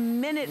just a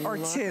minute or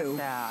two,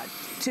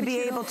 to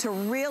be able to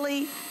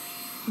really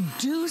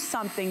do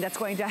something that's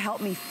going to help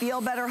me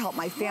feel better, help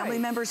my family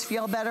members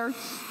feel better.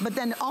 But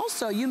then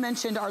also, you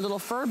mentioned our little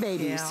fur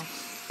babies. Yeah.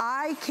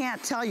 I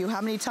can't tell you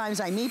how many times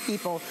I meet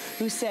people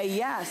who say,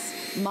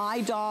 yes,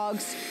 my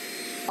dogs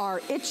are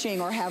itching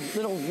or have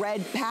little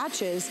red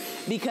patches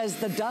because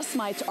the dust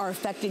mites are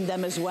affecting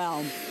them as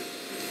well.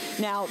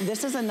 Now,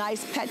 this is a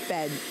nice pet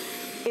bed.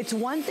 It's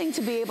one thing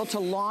to be able to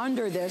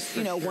launder this,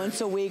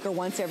 once a week or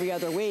once every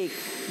other week.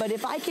 But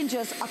if I can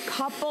just a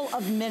couple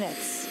of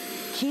minutes,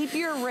 keep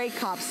your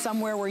Raycop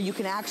somewhere where you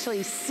can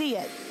actually see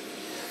it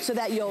so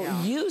that you'll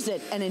use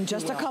it, and in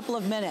just a couple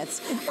of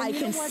minutes, I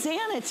can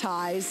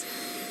sanitize.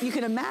 You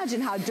can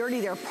imagine how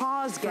dirty their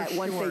paws get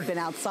once they've been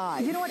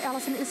outside. You know what,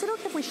 Allison, is it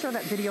okay if we show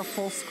that video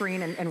full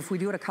screen and if we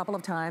do it a couple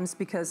of times?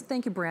 Because,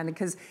 thank you, Brandon,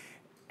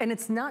 and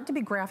it's not to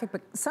be graphic,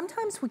 but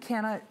sometimes we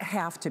cannot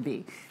have to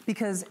be.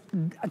 Because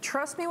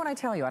trust me when I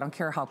tell you, I don't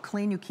care how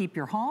clean you keep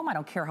your home, I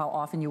don't care how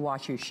often you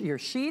wash your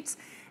sheets,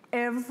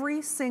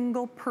 every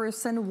single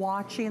person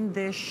watching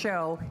this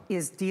show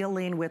is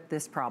dealing with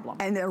this problem.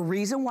 And the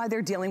reason why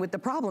they're dealing with the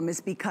problem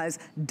is because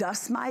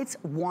dust mites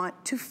want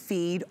to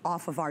feed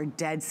off of our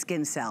dead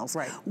skin cells.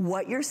 Right.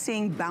 What you're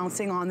seeing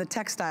bouncing on the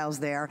textiles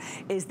there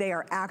is they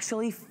are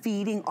actually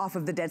feeding off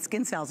of the dead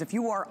skin cells. If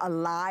you are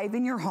alive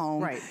in your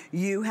home,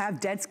 you have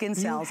dead skin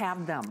cells. You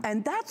have them.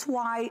 And that's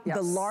why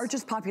the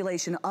largest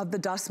population of the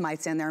dust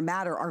mites and their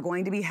matter are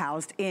going to be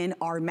housed in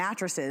our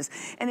mattresses.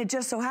 And it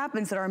just so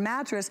happens that our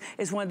mattress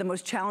is one of the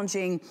most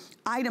challenging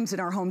items in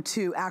our home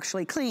to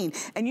actually clean.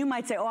 And you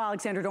might say, oh,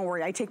 Alexandra, don't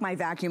worry, I take my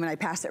vacuum and I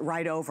pass it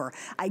right over.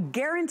 I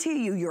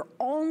guarantee you, you're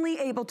only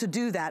able to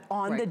do that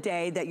on the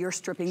day that you're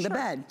stripping the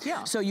bed.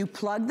 Yeah. So you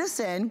plug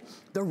this in,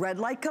 the red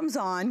light comes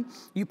on,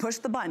 you push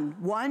the button,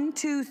 1,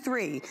 2,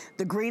 3,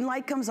 the green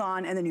light comes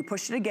on, and then you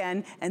push it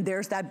again, and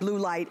there's that blue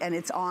light, and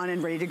it's on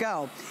and ready to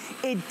go.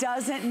 It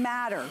doesn't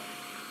matter.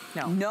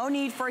 No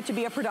need for it to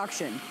be a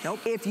production.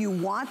 If you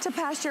want to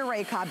pass your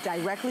Raycop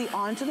directly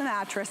onto the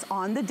mattress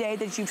on the day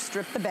that you've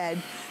stripped the bed,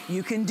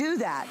 you can do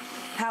that.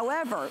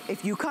 However,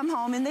 if you come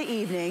home in the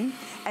evening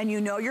and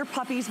you know your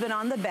puppy's been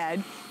on the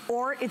bed,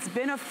 or it's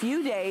been a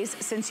few days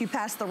since you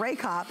passed the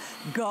Raycop,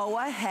 go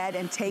ahead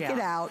and take it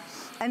out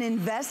and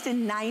invest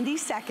in 90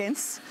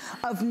 seconds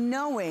of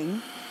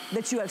knowing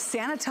that you have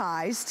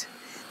sanitized,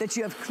 that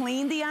you have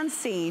cleaned the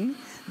unseen,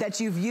 that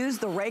you've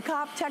used the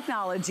Raycop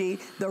technology,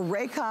 the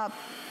Raycop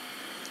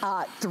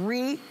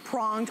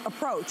three-pronged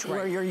approach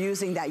where you're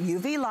using that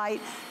UV light,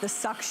 the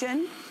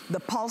suction, the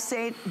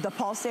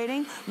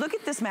pulsating. Look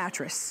at this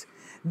mattress.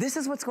 This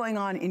is what's going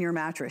on in your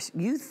mattress.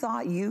 You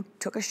thought you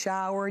took a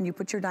shower and you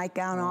put your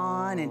nightgown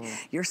on and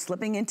you're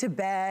slipping into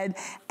bed,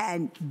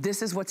 and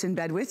this is what's in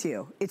bed with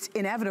you. It's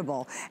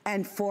inevitable.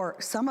 And for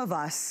some of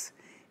us,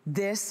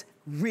 this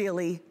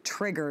really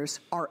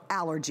triggers our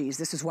allergies.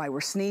 This is why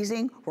we're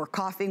sneezing, we're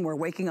coughing, we're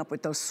waking up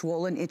with those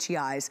swollen, itchy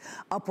eyes.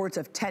 Upwards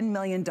of 10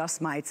 million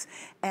dust mites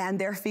and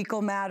their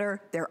fecal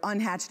matter, their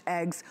unhatched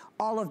eggs,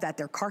 all of that,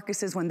 their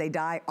carcasses when they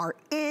die are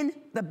in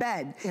the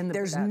bed.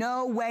 There's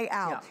no way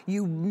out.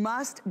 You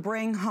must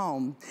bring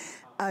home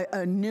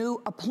a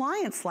new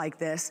appliance like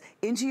this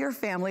into your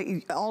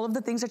family, all of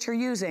the things that you're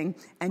using,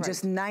 and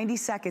just 90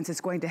 seconds is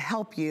going to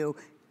help you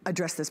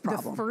address this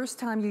problem. The first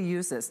time you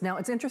use this. Now,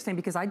 it's interesting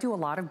because I do a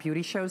lot of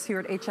beauty shows here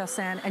at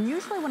HSN, and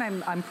usually when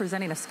I'm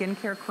presenting a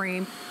skincare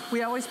cream,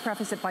 we always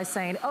preface it by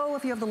saying, oh,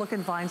 if you have the look of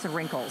vines and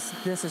wrinkles,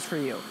 this is for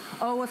you.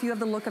 Oh, if you have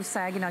the look of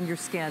sagging on your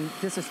skin,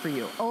 this is for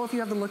you. Oh, if you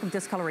have the look of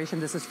discoloration,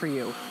 this is for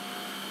you.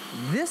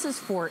 This is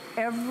for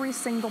every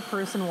single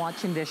person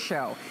watching this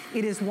show.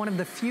 It is one of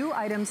the few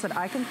items that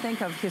I can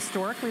think of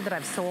historically that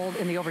I've sold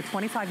in the over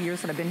 25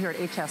 years that I've been here at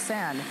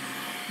HSN,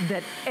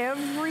 that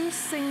every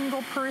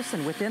single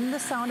person within the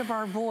sound of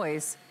our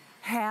voice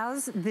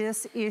has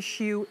this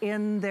issue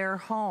in their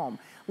home.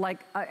 Like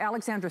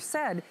Alexandra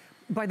said,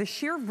 by the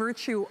sheer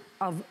virtue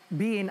of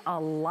being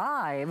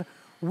alive,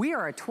 we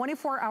are a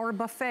 24-hour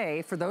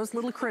buffet for those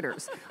little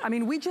critters. I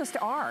mean, we just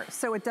are.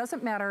 So it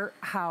doesn't matter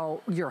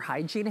how your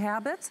hygiene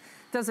habits,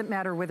 doesn't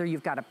matter whether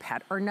you've got a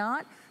pet or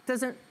not,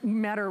 doesn't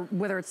matter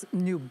whether it's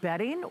new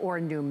bedding or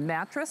a new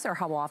mattress or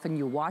how often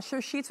you wash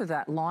your sheets or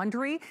that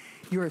laundry,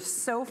 your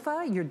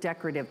sofa, your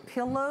decorative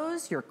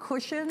pillows, your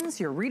cushions,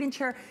 your reading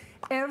chair.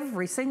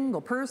 Every single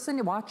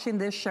person watching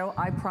this show,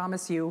 I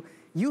promise you,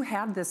 you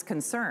have this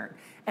concern.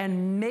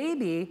 And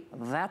maybe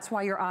that's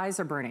why your eyes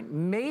are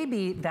burning.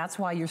 Maybe that's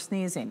why you're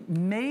sneezing.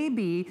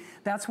 Maybe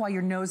that's why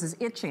your nose is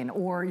itching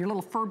or your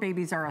little fur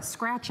babies are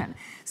scratching.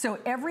 So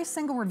every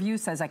single review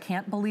says, I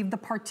can't believe the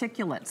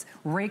particulates.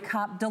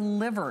 Raycop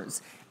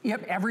delivers.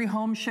 Yep, every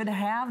home should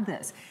have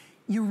this.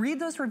 You read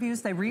those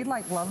reviews, they read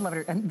like love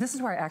letter, and this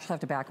is where I actually have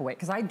to back away,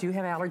 because I do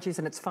have allergies,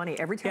 and it's funny,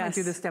 every time I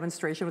do this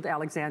demonstration with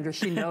Alexandra,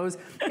 she knows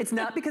it's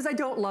not because I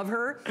don't love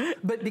her,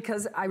 but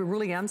because I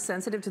really am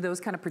sensitive to those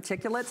kind of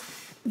particulates.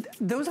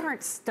 Those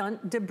aren't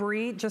stunt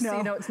debris, just so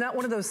you know, it's not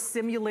one of those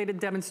simulated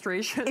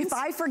demonstrations. If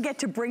I forget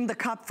to bring the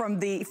cup from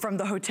the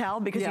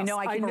hotel, because you know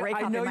I keep a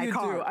Raycop in my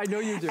car. I know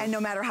you do. And no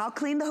matter how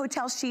clean the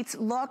hotel sheets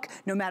look,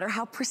 no matter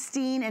how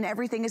pristine and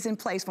everything is in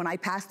place, when I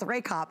pass the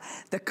Raycop,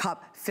 the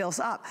cup fills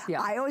up.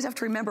 Yeah. I always have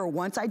to remember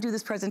once I do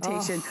this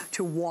presentation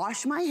to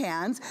wash my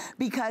hands,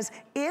 because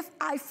if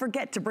I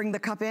forget to bring the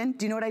cup in,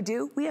 do you know what I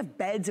do? We have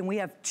beds and we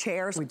have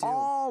chairs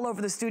all over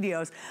the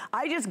studios.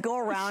 I just go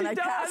around, I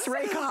pass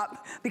Raycop,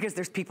 because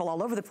there's people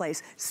all over the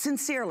place.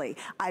 Sincerely,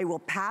 I will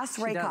pass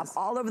Raycop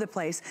all over the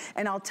place,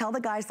 and I'll tell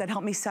the guys that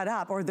help me set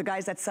up, or the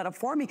guys that set up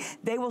for me,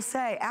 they will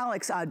say,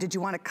 Alex, did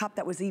you want a cup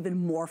that was even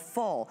more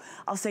full?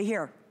 I'll say,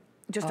 here,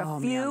 just a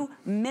few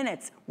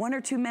minutes, 1 or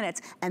 2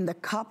 minutes, and the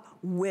cup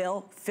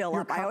will fill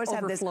up. I always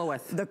have this,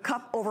 the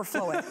cup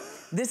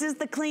overfloweth. This is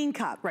the clean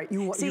cup. Right,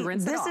 you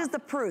rinse it off. This is the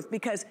proof,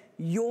 because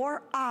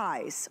your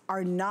eyes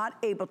are not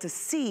able to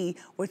see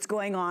what's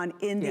going on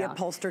in the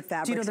upholstered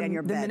fabrics and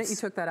your beds. The minute you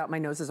took that out, my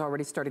nose is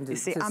already starting to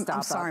stop.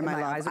 I'm sorry, my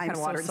love. Eyes are kind of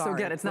watering. So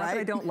again, it's not that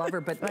I don't love her,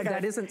 but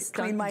that isn't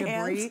stunt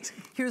debris.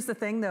 Here's the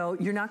thing though,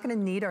 you're not gonna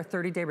need our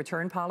 30-day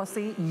return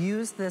policy.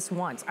 Use this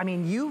once. I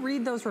mean, you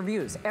read those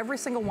reviews. Every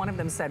single one of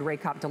them said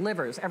Raycop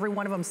delivers. Every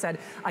one of them said,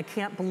 I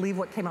can't believe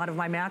what came out of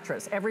my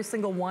mattress. Every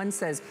single one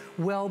says,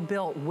 well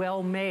built,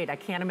 well made. I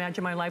can't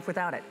imagine my life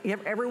without it.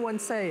 Everyone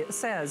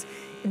says,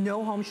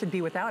 no home should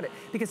be without it.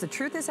 Because the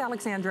truth is,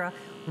 Alexandra,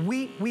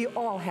 we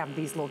all have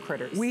these little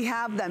critters. We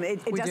have them.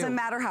 It doesn't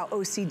matter how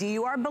OCD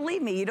you are.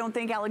 Believe me, you don't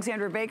think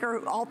Alexandra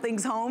Baker, all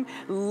things home,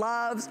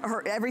 loves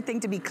everything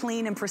to be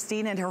clean and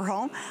pristine in her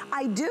home.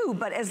 I do,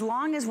 but as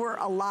long as we're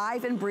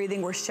alive and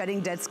breathing, we're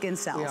shedding dead skin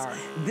cells. We are.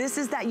 This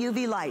is that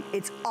UV light.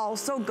 It's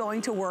also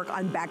going to work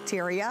on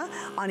bacteria,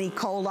 on E.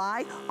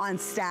 coli, on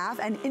staph,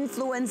 and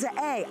influenza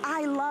A.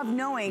 I love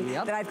knowing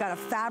that I've got a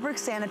fabric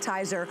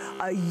sanitizer,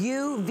 a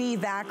UV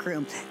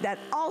vacuum that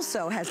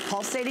also has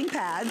pulsating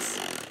pads.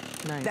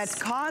 Nice. That's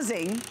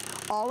causing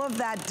all of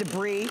that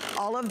debris,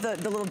 all of the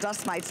little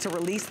dust mites to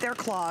release their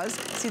claws.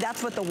 See,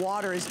 that's what the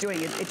water is doing.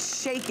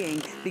 It's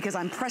shaking because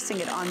I'm pressing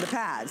it on the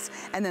pads.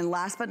 And then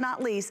last but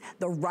not least,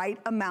 the right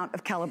amount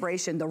of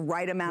calibration, the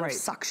right amount of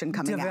suction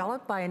coming out.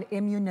 Developed by an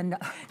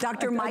immunologist.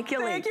 Dr. Mike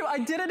Gilley. Thank you, I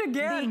did it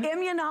again. The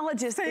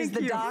immunologist is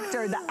the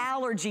doctor, the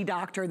allergy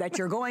doctor that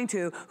you're going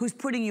to, who's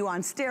putting you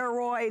on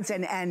steroids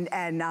and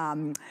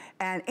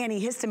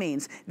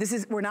antihistamines.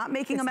 We're not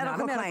making a medical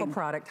claim. It's not a medical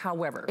product,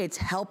 however. It's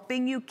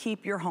helping you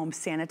keep your home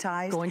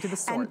sanitized, going to the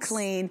source, and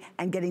clean,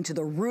 and getting to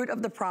the root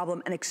of the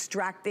problem and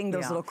extracting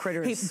those little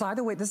critters. Hey, by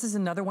the way, this is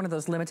another one of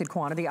those limited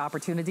quantity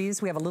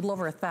opportunities. We have a little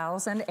over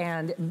 1,000,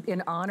 and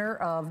in honor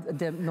of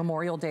the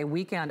Memorial Day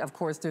weekend, of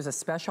course, there's a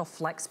special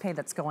flex pay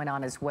that's going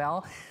on as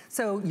well.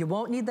 So you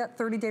won't need that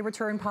 30-day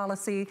return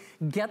policy.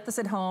 Get this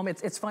at home.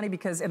 It's funny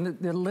because in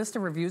the list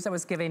of reviews I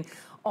was giving,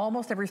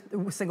 almost every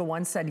single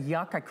one said,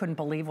 yuck, I couldn't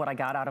believe what I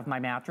got out of my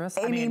mattress.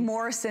 Amy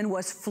Morrison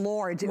was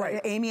floored.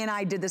 Amy and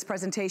I did this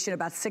presentation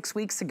about 6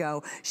 weeks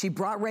ago. She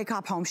brought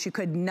Raycop home. She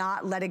could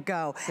not let it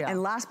go.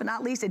 And last but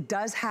not least, it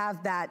does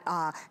have that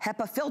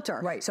HEPA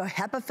filter. So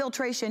HEPA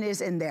filtration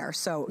is in there.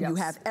 So you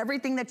have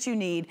everything that you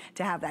need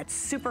to have that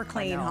super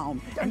clean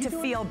home and to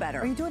feel better.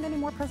 Are you doing any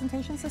more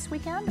presentations this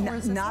weekend? No,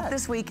 not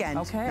this weekend.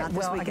 Okay, not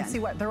this weekend. I can see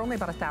what, there are only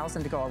about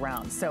 1,000 to go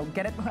around. So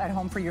get it at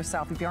home for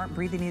yourself. If you aren't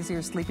breathing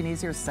easier, sleeping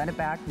easier, send it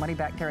back, money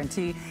back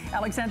guarantee.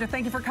 Alexandra,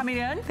 thank you for coming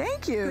in.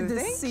 Thank you. Good to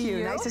Thank see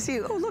you. Nice to see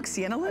you. Oh, look,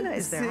 Sienna Luna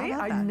is there. See,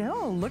 I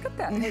know. Look at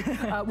that.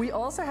 Hey, we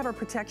also have our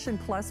Protection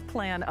Plus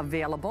plan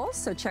available.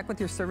 So check with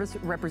your service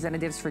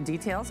representatives for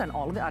details on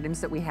all of the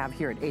items that we have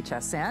here at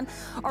HSN.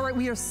 All right,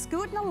 we are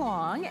scooting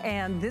along,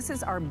 and this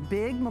is our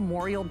big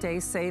Memorial Day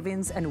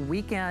savings and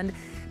weekend.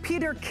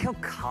 Peter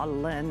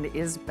Kilcullen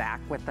is back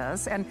with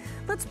us. And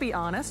let's be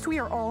honest, we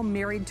are all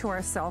married to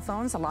our cell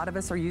phones. A lot of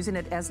us are using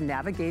it as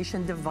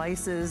navigation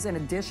devices in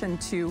addition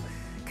to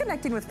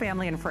connecting with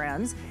family and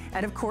friends.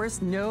 And of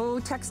course, no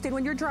texting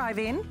when you're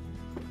driving.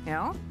 You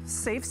know,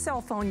 safe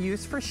cell phone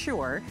use for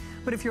sure.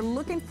 But if you're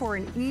looking for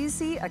an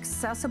easy,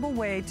 accessible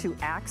way to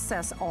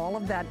access all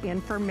of that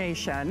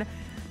information,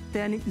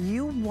 then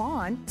you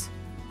want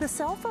the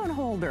cell phone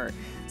holder.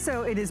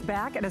 So it is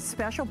back at a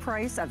special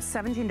price of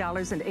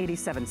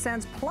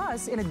 $17.87.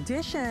 Plus, in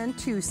addition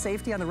to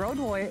safety on the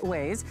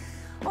roadways,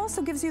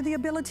 also gives you the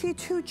ability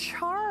to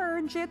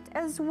charge it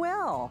as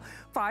well.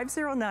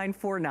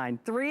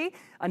 509493,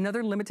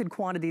 another limited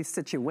quantity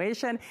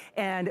situation,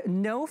 and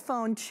no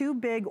phone too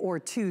big or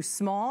too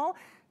small.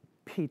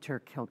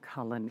 Peter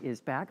Kilcullen is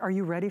back. Are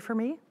you ready for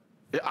me?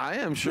 Yeah, I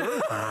am,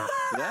 sure.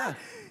 Yeah.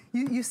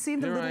 You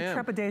seemed a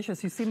little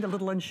trepidatious. You seemed a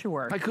little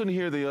unsure. I couldn't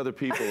hear the other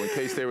people in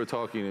case they were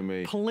talking to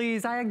me.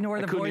 Please, I ignore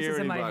the voices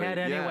in my head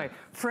anyway. Yeah.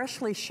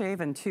 Freshly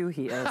shaven, too,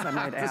 he is, I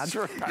might add. That's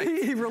right.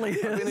 He really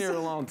is. I've been here a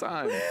long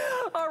time.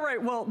 All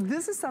right, well,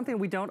 this is something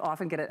we don't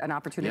often get an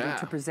opportunity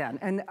to present.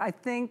 And I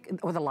think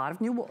with a lot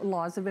of new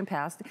laws have been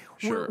passed,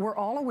 we're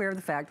all aware of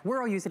the fact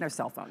we're all using our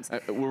cell phones.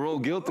 We're all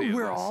guilty of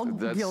We're all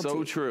That's guilty.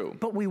 so true.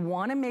 But we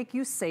want to make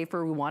you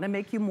safer. We want to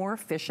make you more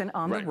efficient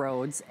on the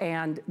roads.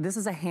 And this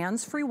is a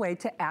hands-free way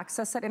to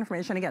access that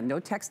information. Again, no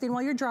texting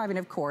while you're driving,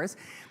 of course.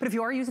 But if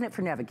you are using it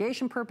for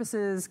navigation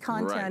purposes,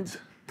 content,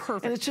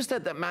 perfect. And it's just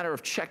that matter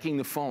of checking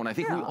the phone. I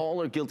think we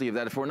all are guilty of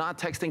that. If we're not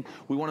texting,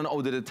 we want to know,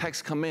 oh, did a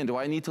text come in? Do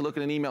I need to look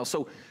at an email?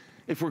 So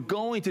if we're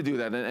going to do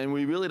that, and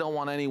we really don't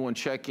want anyone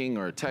checking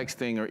or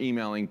texting or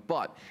emailing,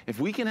 but if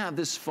we can have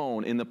this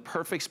phone in the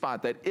perfect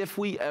spot that if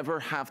we ever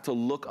have to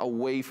look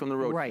away from the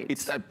road,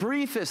 it's that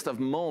briefest of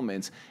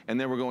moments, and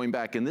then we're going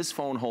back, and this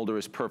phone holder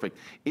is perfect.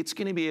 It's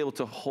going to be able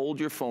to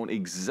hold your phone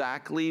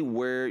exactly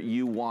where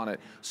you want it,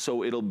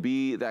 so it'll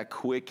be that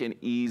quick and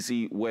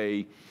easy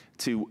way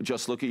to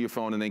just look at your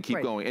phone and then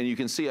keep going. And you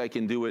can see I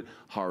can do it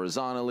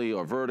horizontally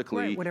or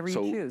vertically. Whatever you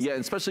choose. Yeah,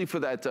 and especially for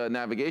that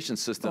navigation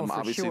system,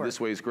 obviously this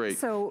way is great.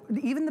 So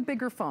even the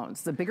bigger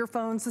phones,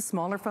 the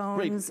smaller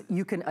phones,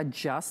 you can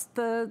adjust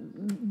the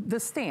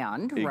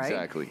stand, right?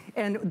 Exactly.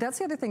 And that's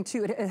the other thing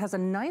too, it has a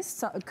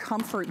nice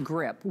comfort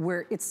grip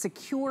where it's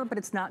secure, but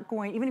it's not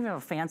going, even if you have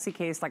a fancy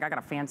case, like I got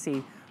a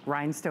fancy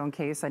rhinestone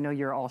case, I know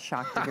you're all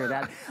shocked to hear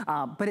that,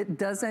 but it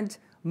doesn't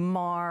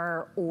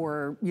mar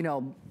or, you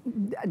know,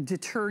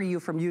 deter you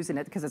from using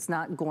it because it's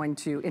not going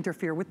to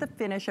interfere with the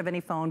finish of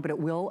any phone, but it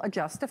will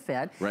adjust to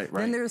fit.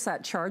 Then there's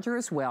that charger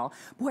as well.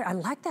 Boy, I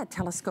like that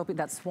telescopic,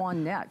 that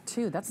swan neck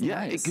too. That's nice.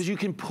 Yeah, because you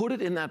can put it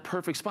in that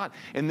perfect spot.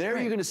 And there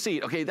you're gonna see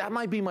it. Okay, that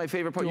might be my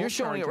favorite part. You're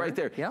showing it right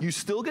there. You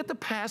still get the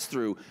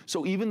pass-through.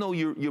 So even though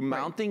you're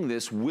mounting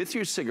this with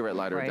your cigarette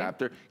lighter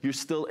adapter, you're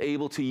still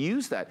able to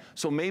use that.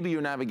 So maybe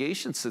your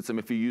navigation system,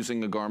 if you're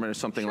using a Garmin or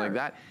something like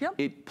that,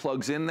 it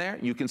plugs in there.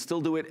 You can still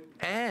do it,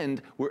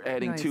 and we're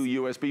adding 2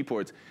 USB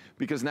ports.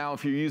 Because now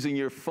if you're using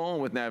your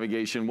phone with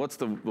navigation, what's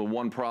the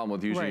one problem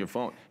with using your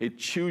phone? It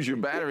chews your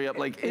battery up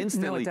like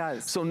instantly. No, it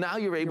does. So now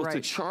you're able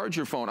to charge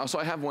your phone. So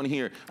I have one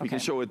here. We can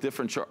show a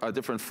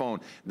different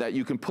phone that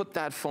you can put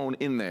that phone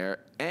in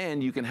there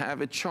and you can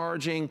have it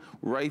charging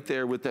right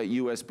there with that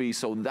USB.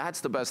 So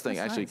that's the best thing,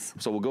 actually.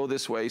 So we'll go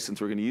this way since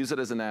we're going to use it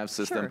as a nav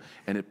system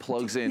and it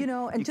plugs in. You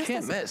know, and you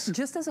can't miss.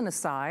 Just as an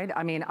aside,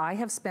 I mean, I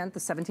have spent the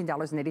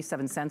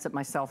 $17.87 at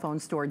my cell phone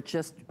store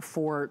just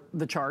for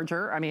the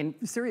charger. I mean,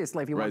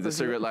 seriously, if you want the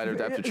cigarette lighter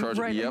adapter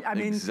charger. Yep, I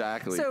mean,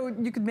 exactly. So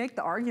you could make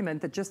the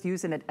argument that just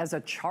using it as a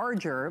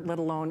charger, let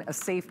alone a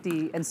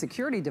safety and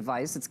security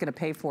device, it's going to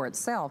pay for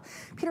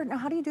itself. Peter, now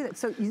how do you do that?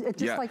 So it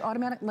just like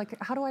automatic, like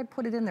how do I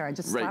put it in there? I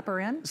just slap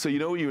her in? So you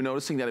know, you were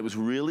noticing that it was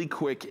really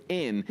quick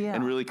in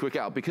and really quick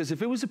out, because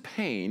if it was a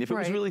pain, if it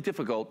was really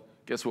difficult,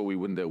 guess what we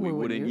wouldn't do? We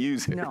wouldn't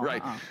use it,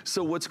 right?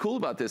 So what's cool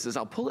about this is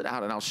I'll pull it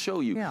out and I'll show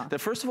you that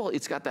first of all,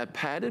 it's got that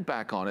padded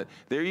back on it.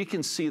 There you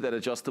can see that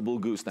adjustable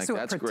gooseneck. So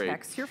that's it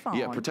protects your phone.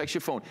 Yeah, protects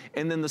your phone.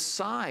 And then the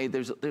side,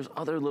 there's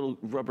other little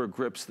rubber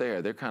grips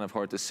there. They're kind of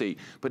hard to see.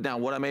 But now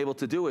what I'm able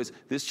to do is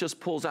this just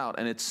pulls out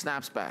and it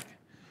snaps back.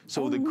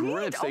 So the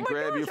grips, they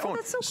grab your phone.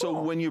 That's so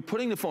cool. When you're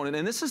putting the phone in,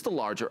 and this is the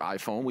larger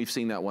iPhone, we've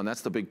seen that one,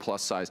 that's the big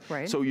plus size.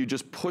 So you're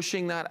just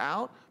pushing that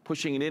out,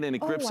 pushing it in and it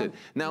grips it.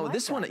 Now like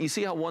this one, you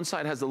see how one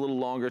side has a little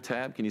longer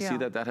tab? Can you see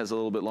that? That has a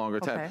little bit longer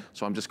tab.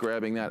 So I'm just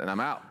grabbing that and I'm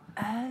out.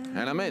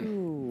 And I'm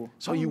in.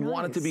 So you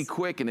want it to be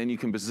quick, and then you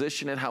can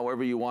position it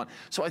however you want.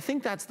 So I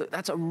think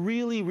that's a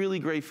really, really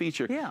great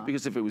feature.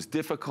 Because if it was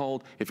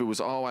difficult, if it was,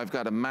 oh, I've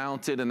got to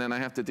mount it and then I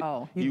have to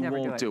do you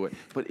won't do it.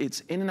 But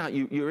it's in and out.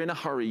 You're in a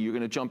hurry. You're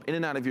going to jump in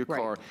and out of your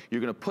car.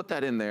 You're going to put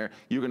that in there.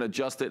 You're going to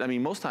adjust it. I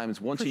mean, most times,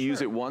 once you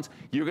use it once,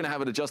 you're going to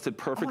have it adjusted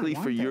perfectly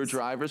for your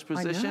driver's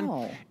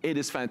position. It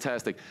is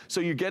fantastic.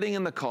 So you're getting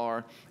in the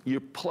car.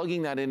 You're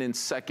plugging that in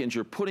seconds.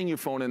 You're putting your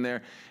phone in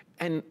there.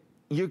 And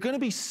you're going to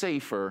be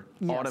safer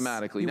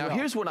automatically. Now,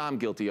 here's what I'm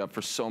guilty of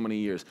for so many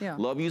years.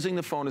 Love using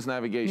the phone as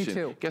navigation. Me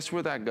too. Guess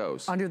where that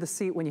goes? Under the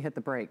seat when you hit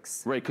the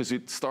brakes. Right, because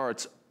it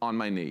starts on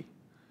my knee.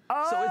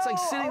 So it's like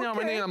sitting there on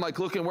my knee and I'm like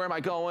looking, where am I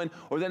going?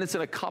 Or then it's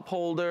in a cup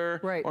holder.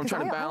 Or I'm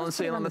trying to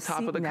balance it on the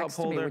top of the cup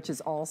holder. Which is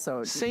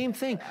also same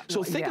thing.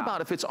 So think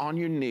about if it's on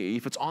your knee,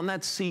 if it's on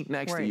that seat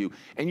next to you,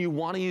 and you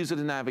want to use it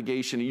in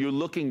navigation, and you're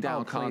looking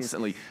down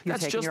constantly.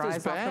 That's just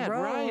as bad,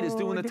 right, as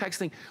doing the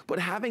texting. But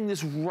having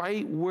this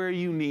right where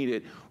you need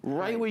it,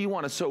 right where you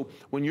want it. So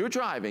when you're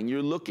driving,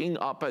 you're looking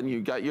up and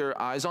you got your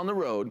eyes on the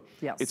road.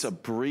 It's a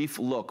brief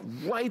look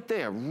right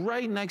there,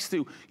 right next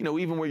to, you know,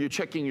 even where you're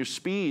checking your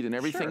speed and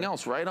everything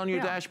else, right on your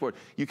dashboard.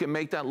 You can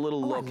make that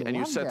little look and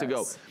you're set to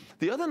go.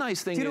 The other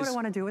nice thing is... Do you know what I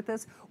want to do with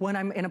this? When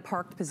I'm in a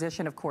parked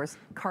position, of course,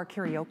 car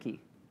karaoke.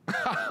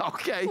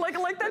 Okay. Like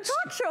that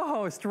talk show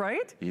host,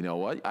 right? You know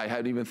what? I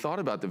hadn't even thought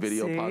about the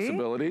video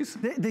possibilities.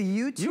 The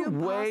YouTube. You're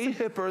way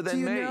hipper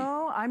than me. Do you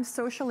know, I'm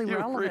socially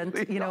relevant,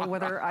 really you know,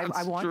 whether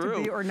I want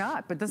to be or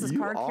not. But this is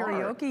car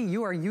karaoke.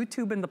 You are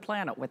YouTubing the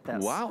planet with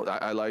this. Wow,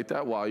 I like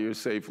that. While you're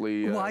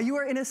safely... while you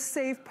are in a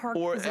safe park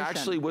position. Or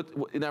actually,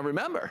 now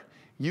remember,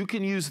 you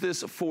can use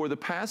this for the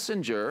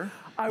passenger.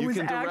 I was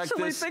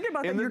actually thinking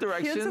about that. Your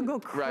kids will go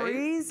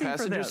crazy for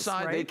Passenger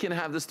side, they can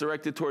have this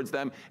directed towards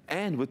them.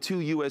 And with 2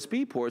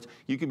 USB ports,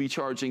 you can be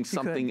charging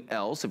something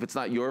else. If it's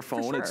not your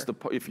phone, it's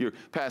if your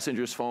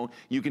passenger's phone,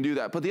 you can do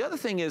that. But the other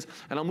thing is,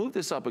 and I'll move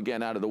this up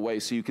again out of the way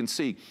so you can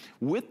see,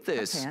 with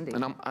this,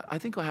 and I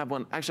think I'll have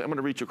one, actually I'm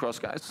gonna reach across,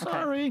 guys,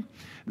 sorry,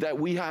 that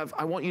we have,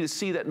 I want you to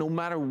see that no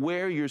matter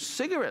where your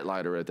cigarette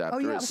lighter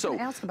adapter is. So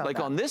like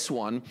on this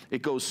one,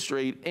 it goes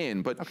straight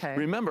in. But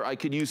remember, I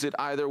could use it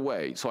either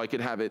way. So I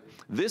could have it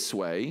this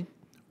way,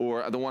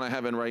 or the one I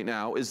have in right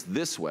now is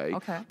this way.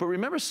 But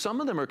remember,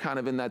 some of them are kind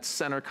of in that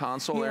center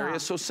console area,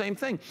 so same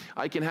thing.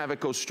 I can have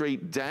it go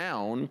straight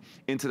down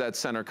into that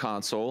center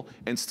console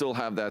and still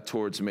have that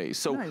towards me.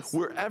 So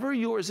wherever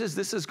yours is,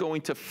 this is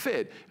going to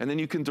fit, and then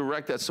you can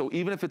direct that. So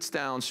even if it's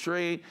down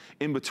straight,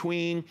 in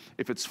between,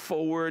 if it's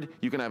forward,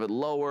 you can have it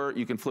lower,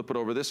 you can flip it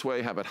over this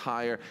way, have it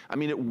higher. I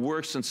mean, it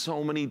works in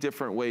so many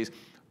different ways.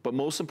 But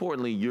most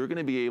importantly, you're going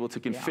to be able to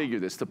configure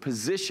this, to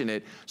position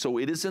it so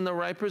it is in the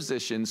right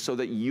position so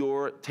that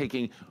you're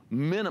taking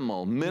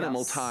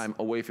minimal time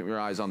away from your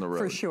eyes on the road.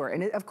 For sure.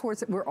 And of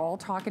course, we're all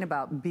talking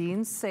about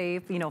being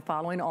safe, you know,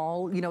 following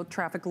all, you know,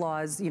 traffic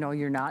laws. You know,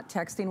 you're not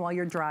texting while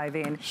you're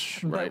driving.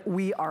 But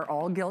we are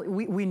all guilty.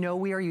 We know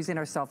we are using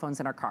our cell phones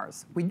in our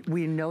cars.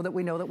 We know that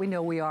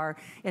we are.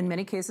 In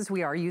many cases,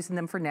 we are using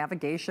them for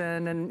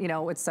navigation and, you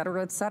know, et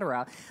cetera, et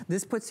cetera.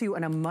 This puts you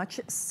in a much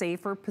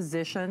safer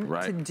position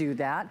to do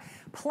that.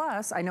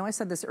 Plus, I know I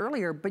said this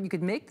earlier, but you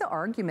could make the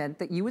argument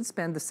that you would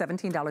spend the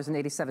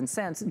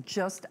 $17.87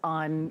 just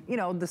on, you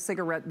know, the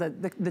cigarette,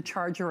 the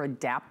charger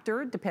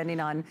adapter, depending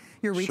on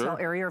your retail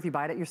area, or if you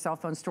buy it at your cell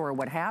phone store or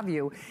what have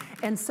you.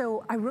 And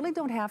so I really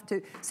don't have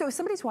to, so if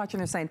somebody's watching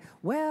and saying,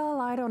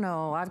 well, I don't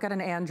know, I've got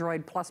an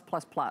Android plus,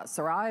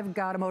 or I've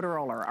got a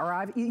Motorola,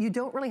 or you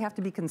don't really have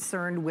to be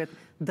concerned with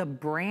the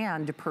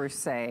brand per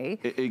se.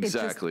 Exactly. It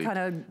just kind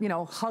of, you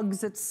know,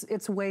 hugs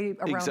its way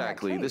around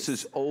that case. This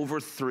is over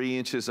 3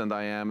 inches in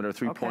diameter,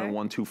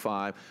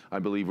 3.125, I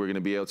believe we're going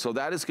to be able. So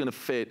that is going to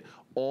fit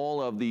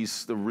all of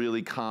these, the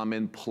really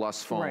common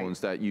plus phones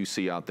that you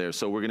see out there.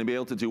 So we're going to be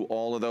able to do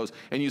all of those.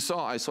 And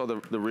I saw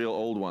the real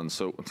old one.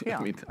 So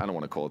I mean, I don't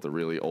want to call it the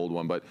really old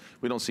one, but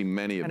we don't see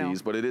many of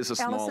these. But it is a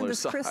smaller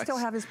size. Does Chris still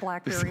have his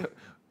BlackBerry?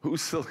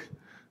 Who's still?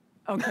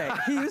 Okay,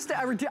 he used to.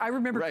 I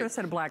remember Chris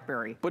had a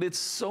BlackBerry. But it's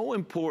so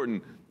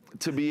important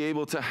to be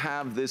able to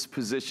have this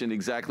position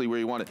exactly where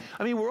you want it.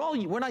 I mean,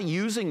 we're not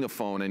using the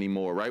phone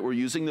anymore, right? We're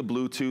using the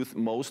Bluetooth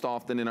most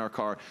often in our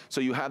car, so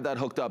you have that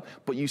hooked up,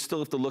 but you still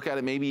have to look at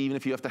it, maybe even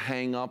if you have to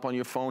hang up on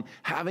your phone,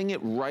 having it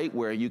right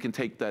where you can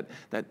take that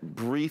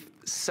brief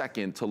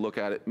second to look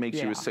at it makes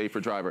you a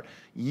safer driver.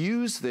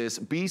 Use this,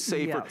 be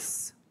safer.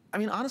 I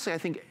mean, honestly, I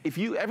think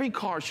every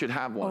car should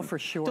have one. Oh, for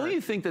sure. Don't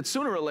you think that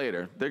sooner or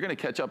later, they're going to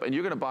catch up and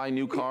you're going to buy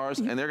new cars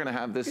and they're going to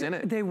have this in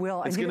it? They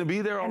will. It's going to be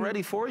there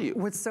already for you.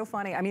 What's so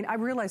funny, I mean, I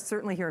realize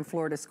certainly here in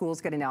Florida,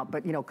 school's getting out,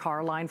 but, you know,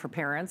 car line for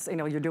parents, you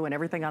know, you're doing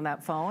everything on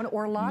that phone.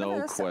 Or a lot of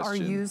us are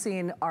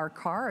using our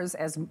cars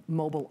as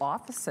mobile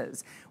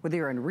offices, whether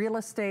you're in real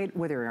estate,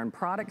 whether you're in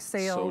product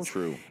sales. So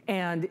true.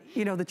 And,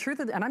 you know, the truth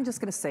is, and I'm just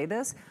going to say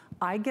this,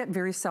 I get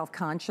very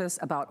self-conscious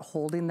about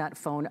holding that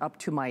phone up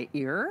to my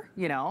ear,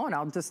 you know, and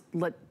I'll just just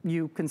let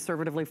you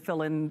conservatively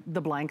fill in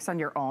the blanks on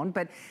your own.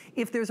 But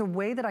if there's a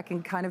way that I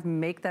can kind of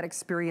make that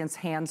experience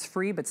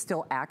hands-free, but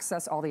still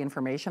access all the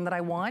information that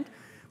I want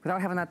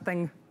without having that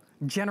thing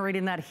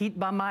generating that heat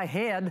by my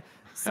head,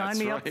 sign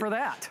me up for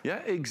that. Yeah,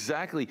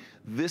 exactly.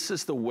 This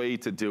is the way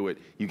to do it.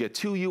 You get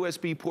 2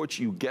 USB ports,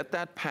 you get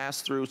that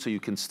pass-through so you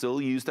can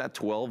still use that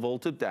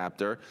 12-volt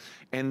adapter,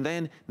 and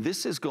then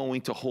this is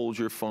going to hold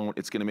your phone.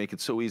 It's gonna make it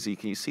so easy.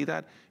 Can you see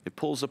that? It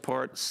pulls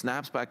apart,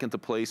 snaps back into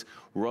place,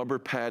 rubber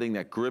padding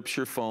that grips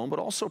your phone, but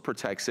also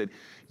protects it.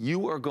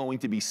 You are going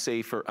to be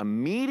safer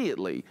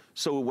immediately.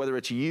 So whether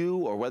it's you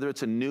or whether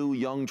it's a new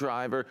young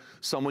driver,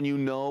 someone you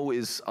know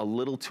is a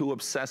little too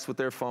obsessed with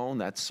their phone,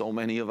 that's so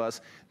many of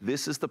us,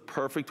 this is the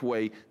perfect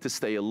way to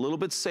stay a little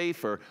bit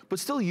safer, but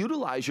still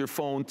utilize your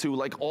phone to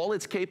like all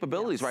its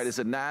capabilities, right? As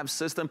a nav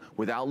system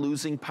without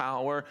losing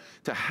power,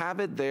 to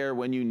have it there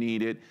when you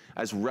need it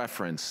as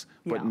reference,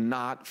 but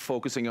not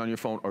focusing on your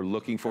phone or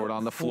looking for it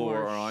on the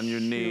floor or on your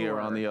knee or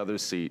on the other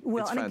seat.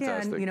 Well, it's and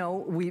fantastic. again, you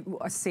know,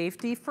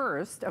 safety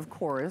first, of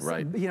course.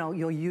 Right. You know,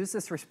 you'll use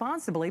this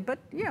responsibly, but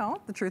you know,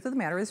 the truth of the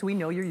matter is we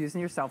know you're using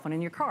your cell phone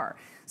in your car.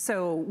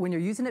 So when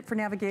you're using it for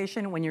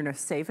navigation, when you're in a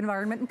safe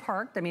environment and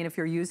parked, I mean, if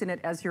you're using it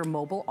as your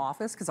mobile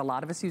office, because a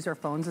lot of us use our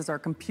phones as our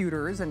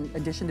computers in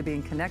addition to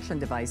being connection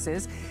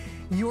devices,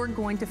 you're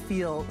going to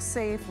feel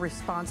safe,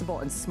 responsible,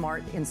 and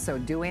smart in so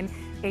doing.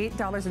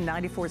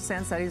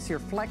 $8.94, that is your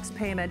flex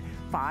payment,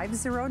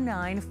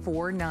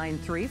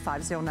 $509,493,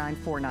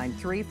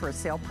 $509,493 for a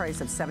sale price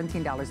of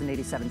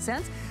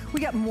 $17.87. We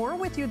got more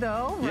with you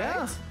though, right?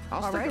 Yeah,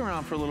 I'll stick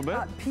around for a little bit.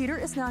 Peter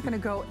is not gonna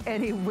go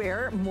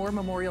anywhere. More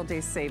Memorial Day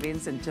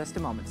savings in just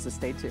a moment, so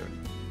stay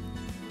tuned.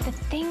 The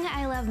thing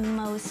I love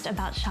most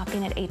about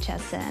shopping at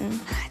HSN.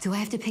 Do I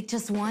have to pick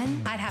just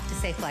one? I'd have to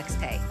say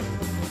FlexPay.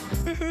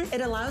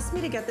 It allows me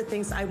to get the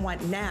things I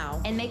want now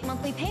And make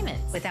monthly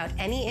payments without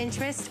any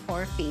interest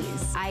or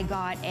fees. I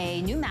got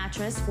a new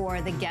mattress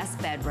for the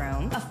guest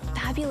bedroom, a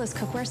fabulous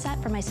cookware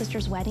set for my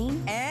sister's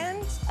wedding,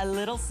 And a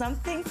little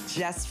something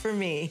just for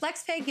me.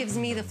 FlexPay gives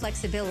me the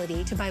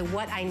flexibility to buy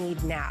what I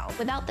need now.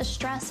 without the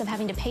stress of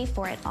having to pay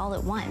for it all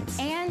at once.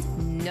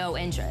 And no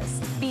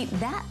interest. Beat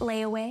that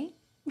layaway.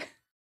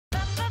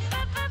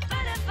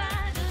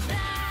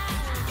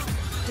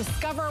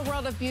 Discover a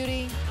world of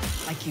beauty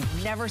like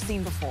you've never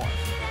seen before.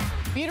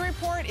 Beauty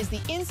Report is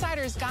the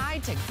insider's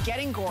guide to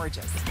getting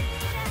gorgeous.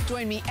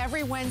 Join me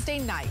every Wednesday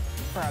night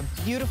for a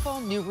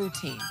beautiful new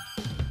routine.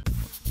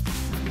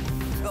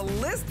 The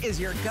list is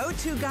your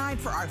go-to guide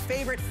for our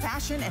favorite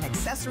fashion and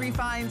accessory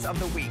finds of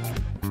the week.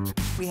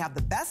 We have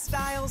the best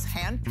styles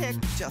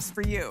handpicked just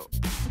for you.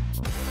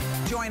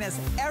 Join us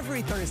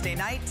every Thursday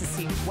night to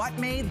see what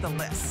made the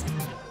list.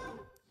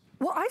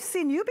 Well, I've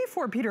seen you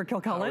before, Peter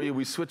Kilcullen. Oh, yeah,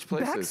 we switched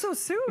places. Back so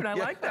soon, I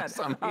like that. Yes,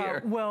 I'm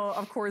here. Well,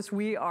 of course,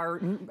 we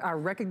are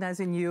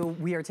recognizing you.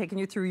 We are taking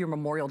you through your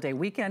Memorial Day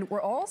weekend.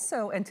 We're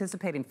also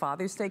anticipating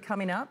Father's Day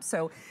coming up.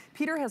 So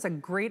Peter has a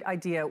great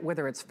idea,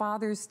 whether it's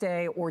Father's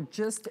Day or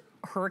just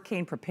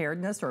hurricane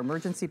preparedness or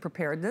emergency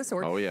preparedness.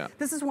 Or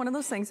this is one of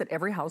those things that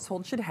every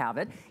household should have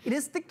it. It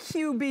is the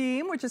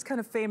Q-Beam, which is kind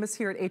of famous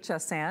here at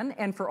HSN.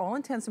 And for all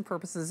intents and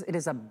purposes, it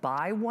is a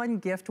buy one,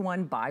 gift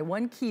one, buy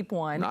one, keep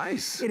one.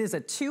 Nice. It is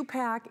a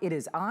 2-pack. It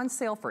is on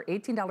sale for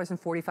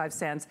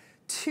 $18.45.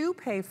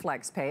 2-pay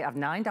flex pay of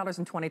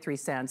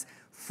 $9.23.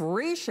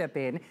 Free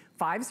shipping,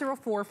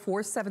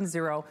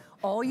 504-470.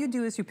 All you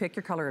do is you pick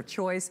your color of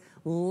choice.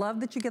 Love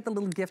that you get the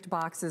little gift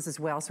boxes as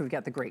well. So we've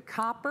got the great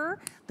copper,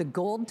 the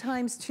gold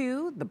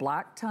 ×2, the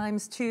black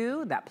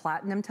 ×2, that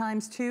platinum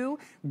 ×2,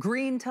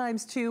 green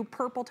 ×2,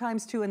 purple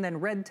 ×2, and then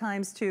red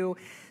 ×2.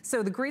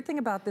 So the great thing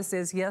about this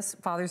is, yes,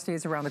 Father's Day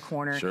is around the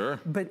corner. Sure.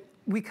 But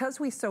because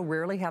we so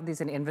rarely have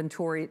these in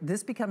inventory,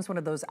 this becomes one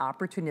of those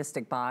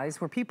opportunistic buys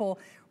where people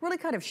really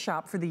kind of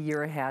shop for the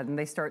year ahead and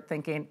they start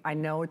thinking, I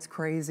know it's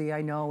crazy,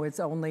 I know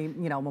it's only,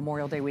 you know,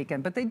 Memorial Day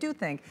weekend, but they do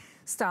think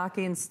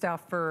stocking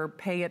stuffer,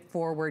 pay it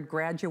forward,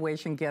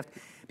 graduation gift.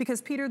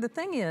 Because Peter, the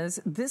thing is,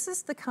 this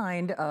is the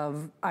kind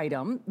of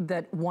item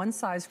that one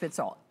size fits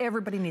all.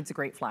 Everybody needs a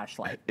great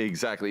flashlight.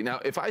 Exactly. Now,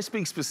 if I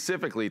speak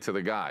specifically to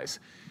the guys,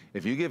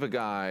 if you give a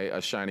guy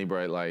a shiny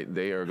bright light,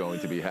 they are going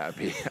to be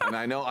happy. And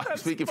I know I'm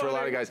speaking for a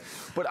lot of guys,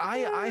 but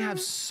I have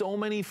so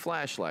many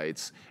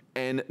flashlights,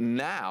 and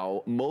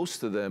now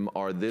most of them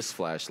are this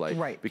flashlight,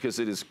 right? Because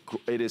it is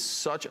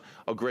such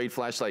a great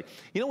flashlight.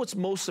 You know what's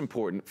most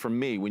important for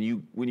me when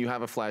you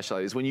have a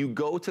flashlight is when you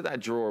go to that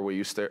drawer where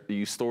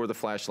you store the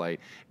flashlight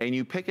and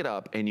you pick it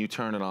up and you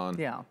turn it on.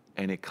 Yeah.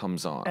 And it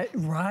comes on.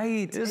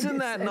 Right. Isn't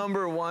that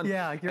number one?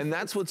 Yeah. And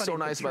that's what's so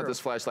nice about this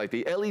flashlight.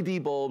 The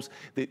LED bulbs,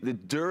 the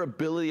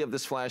durability of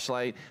this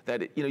flashlight,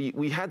 that, you know,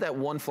 we had that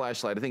one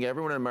flashlight. I think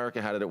everyone in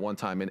America had it at one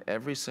time, and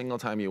every single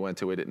time you went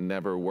to it, it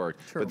never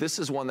worked. True. But this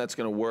is one that's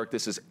gonna work.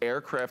 This is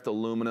aircraft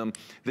aluminum.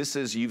 This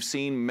is, you've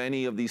seen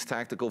many of these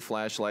tactical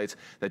flashlights.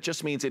 That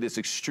just means it is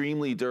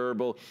extremely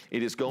durable.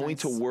 It is going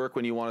to work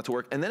when you want it to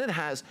work. And then it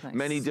has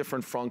many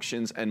different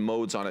functions and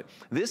modes on it.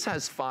 This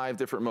has 5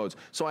 different modes.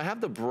 So I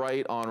have the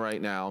bright on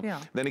right now.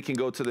 Yeah. Then it can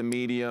go to the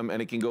medium,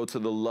 and it can go to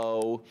the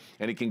low,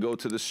 and it can go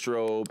to the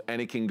strobe,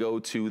 and it can go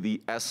to the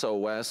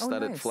SOS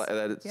that it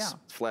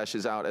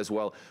flashes out as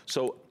well.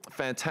 So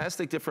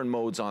fantastic different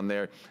modes on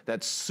there.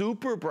 That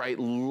super bright,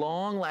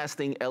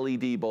 long-lasting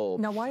LED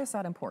bulb. Now, why is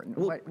that important?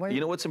 Well,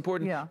 you know what's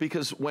important? Yeah.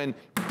 Because when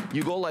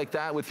you go like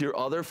that with your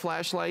other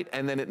flashlight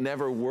and then it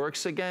never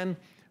works again,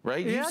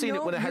 right? Yeah, You've seen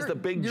it when it has the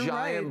big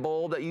giant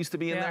bulb that used to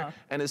be in there,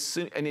 and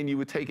and then you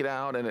would take it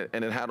out, and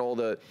it had all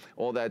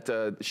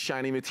that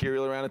shiny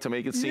material around it to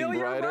make it seem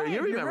brighter.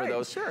 You remember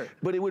those? Sure.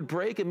 But it would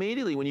break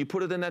immediately when you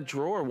put it in that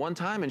drawer one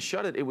time and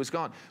shut it. It was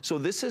gone. So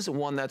this is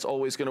one that's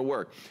always going to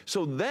work.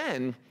 So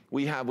then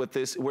we have with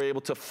this, we're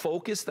able to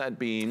focus that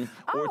beam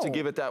or to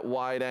give it that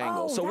wide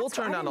angle. So we'll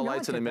turn down the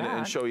lights in a minute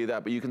and show you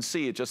that, but you can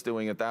see it just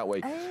doing it that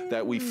way,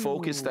 that we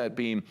focus that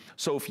beam.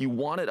 So if you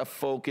wanted a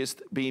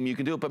focused beam, you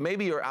can do it, but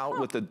maybe you're out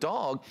with the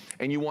dog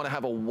and you want to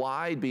have a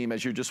wide beam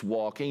as you're just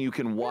walking. You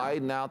can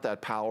widen out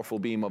that powerful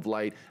beam of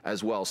light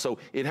as well. So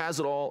it has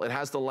it all. It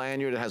has the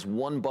lanyard. It has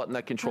one button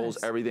that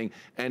controls everything,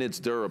 and it's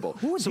durable.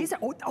 Ooh, these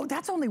are,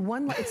 that's only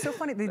one light. It's so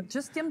funny. They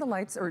just dimmed the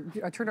lights, or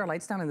turned our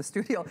lights down in the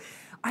studio.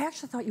 I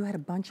actually thought you had a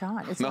bunch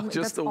on. It's no, only,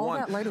 just the one.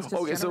 That light is just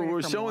okay, so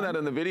we're showing that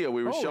in the video.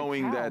 We were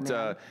showing that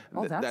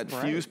that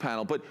fuse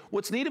panel. But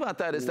what's neat about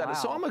that is that,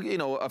 so I'm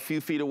a few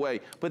feet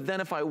away, but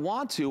then if I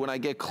want to, when I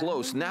get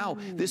close, now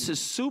this is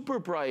super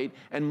bright,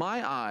 and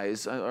my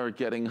eyes are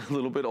getting a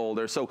little bit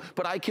older. So,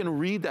 but I can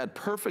read that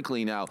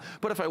perfectly now.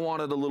 But if I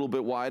want it a little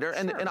bit wider,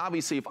 and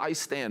obviously if I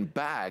stand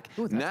back,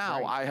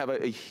 now I have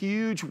a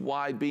huge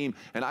wide beam,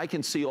 and I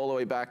can see all the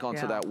way back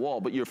onto that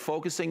wall. But you're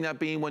focusing that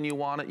beam when you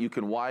want it. You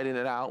can widen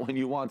it out when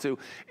you want to.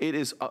 It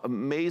is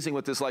amazing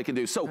what this light can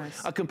do. So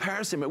a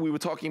comparison, we were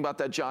talking about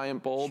that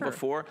giant bulb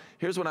before.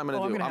 Here's what I'm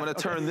going to do. I'm going to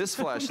turn this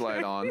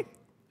flashlight on.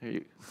 Here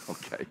you,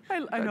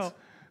 I know.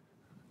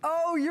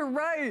 Oh, you're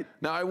right.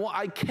 Now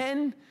I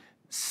can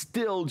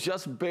still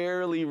just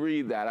barely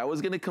read that. I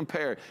was going to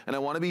compare, and I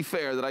want to be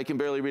fair that I can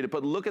barely read it,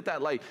 but look at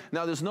that light.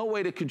 Now there's no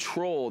way to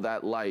control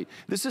that light.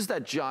 This is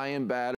that giant battery.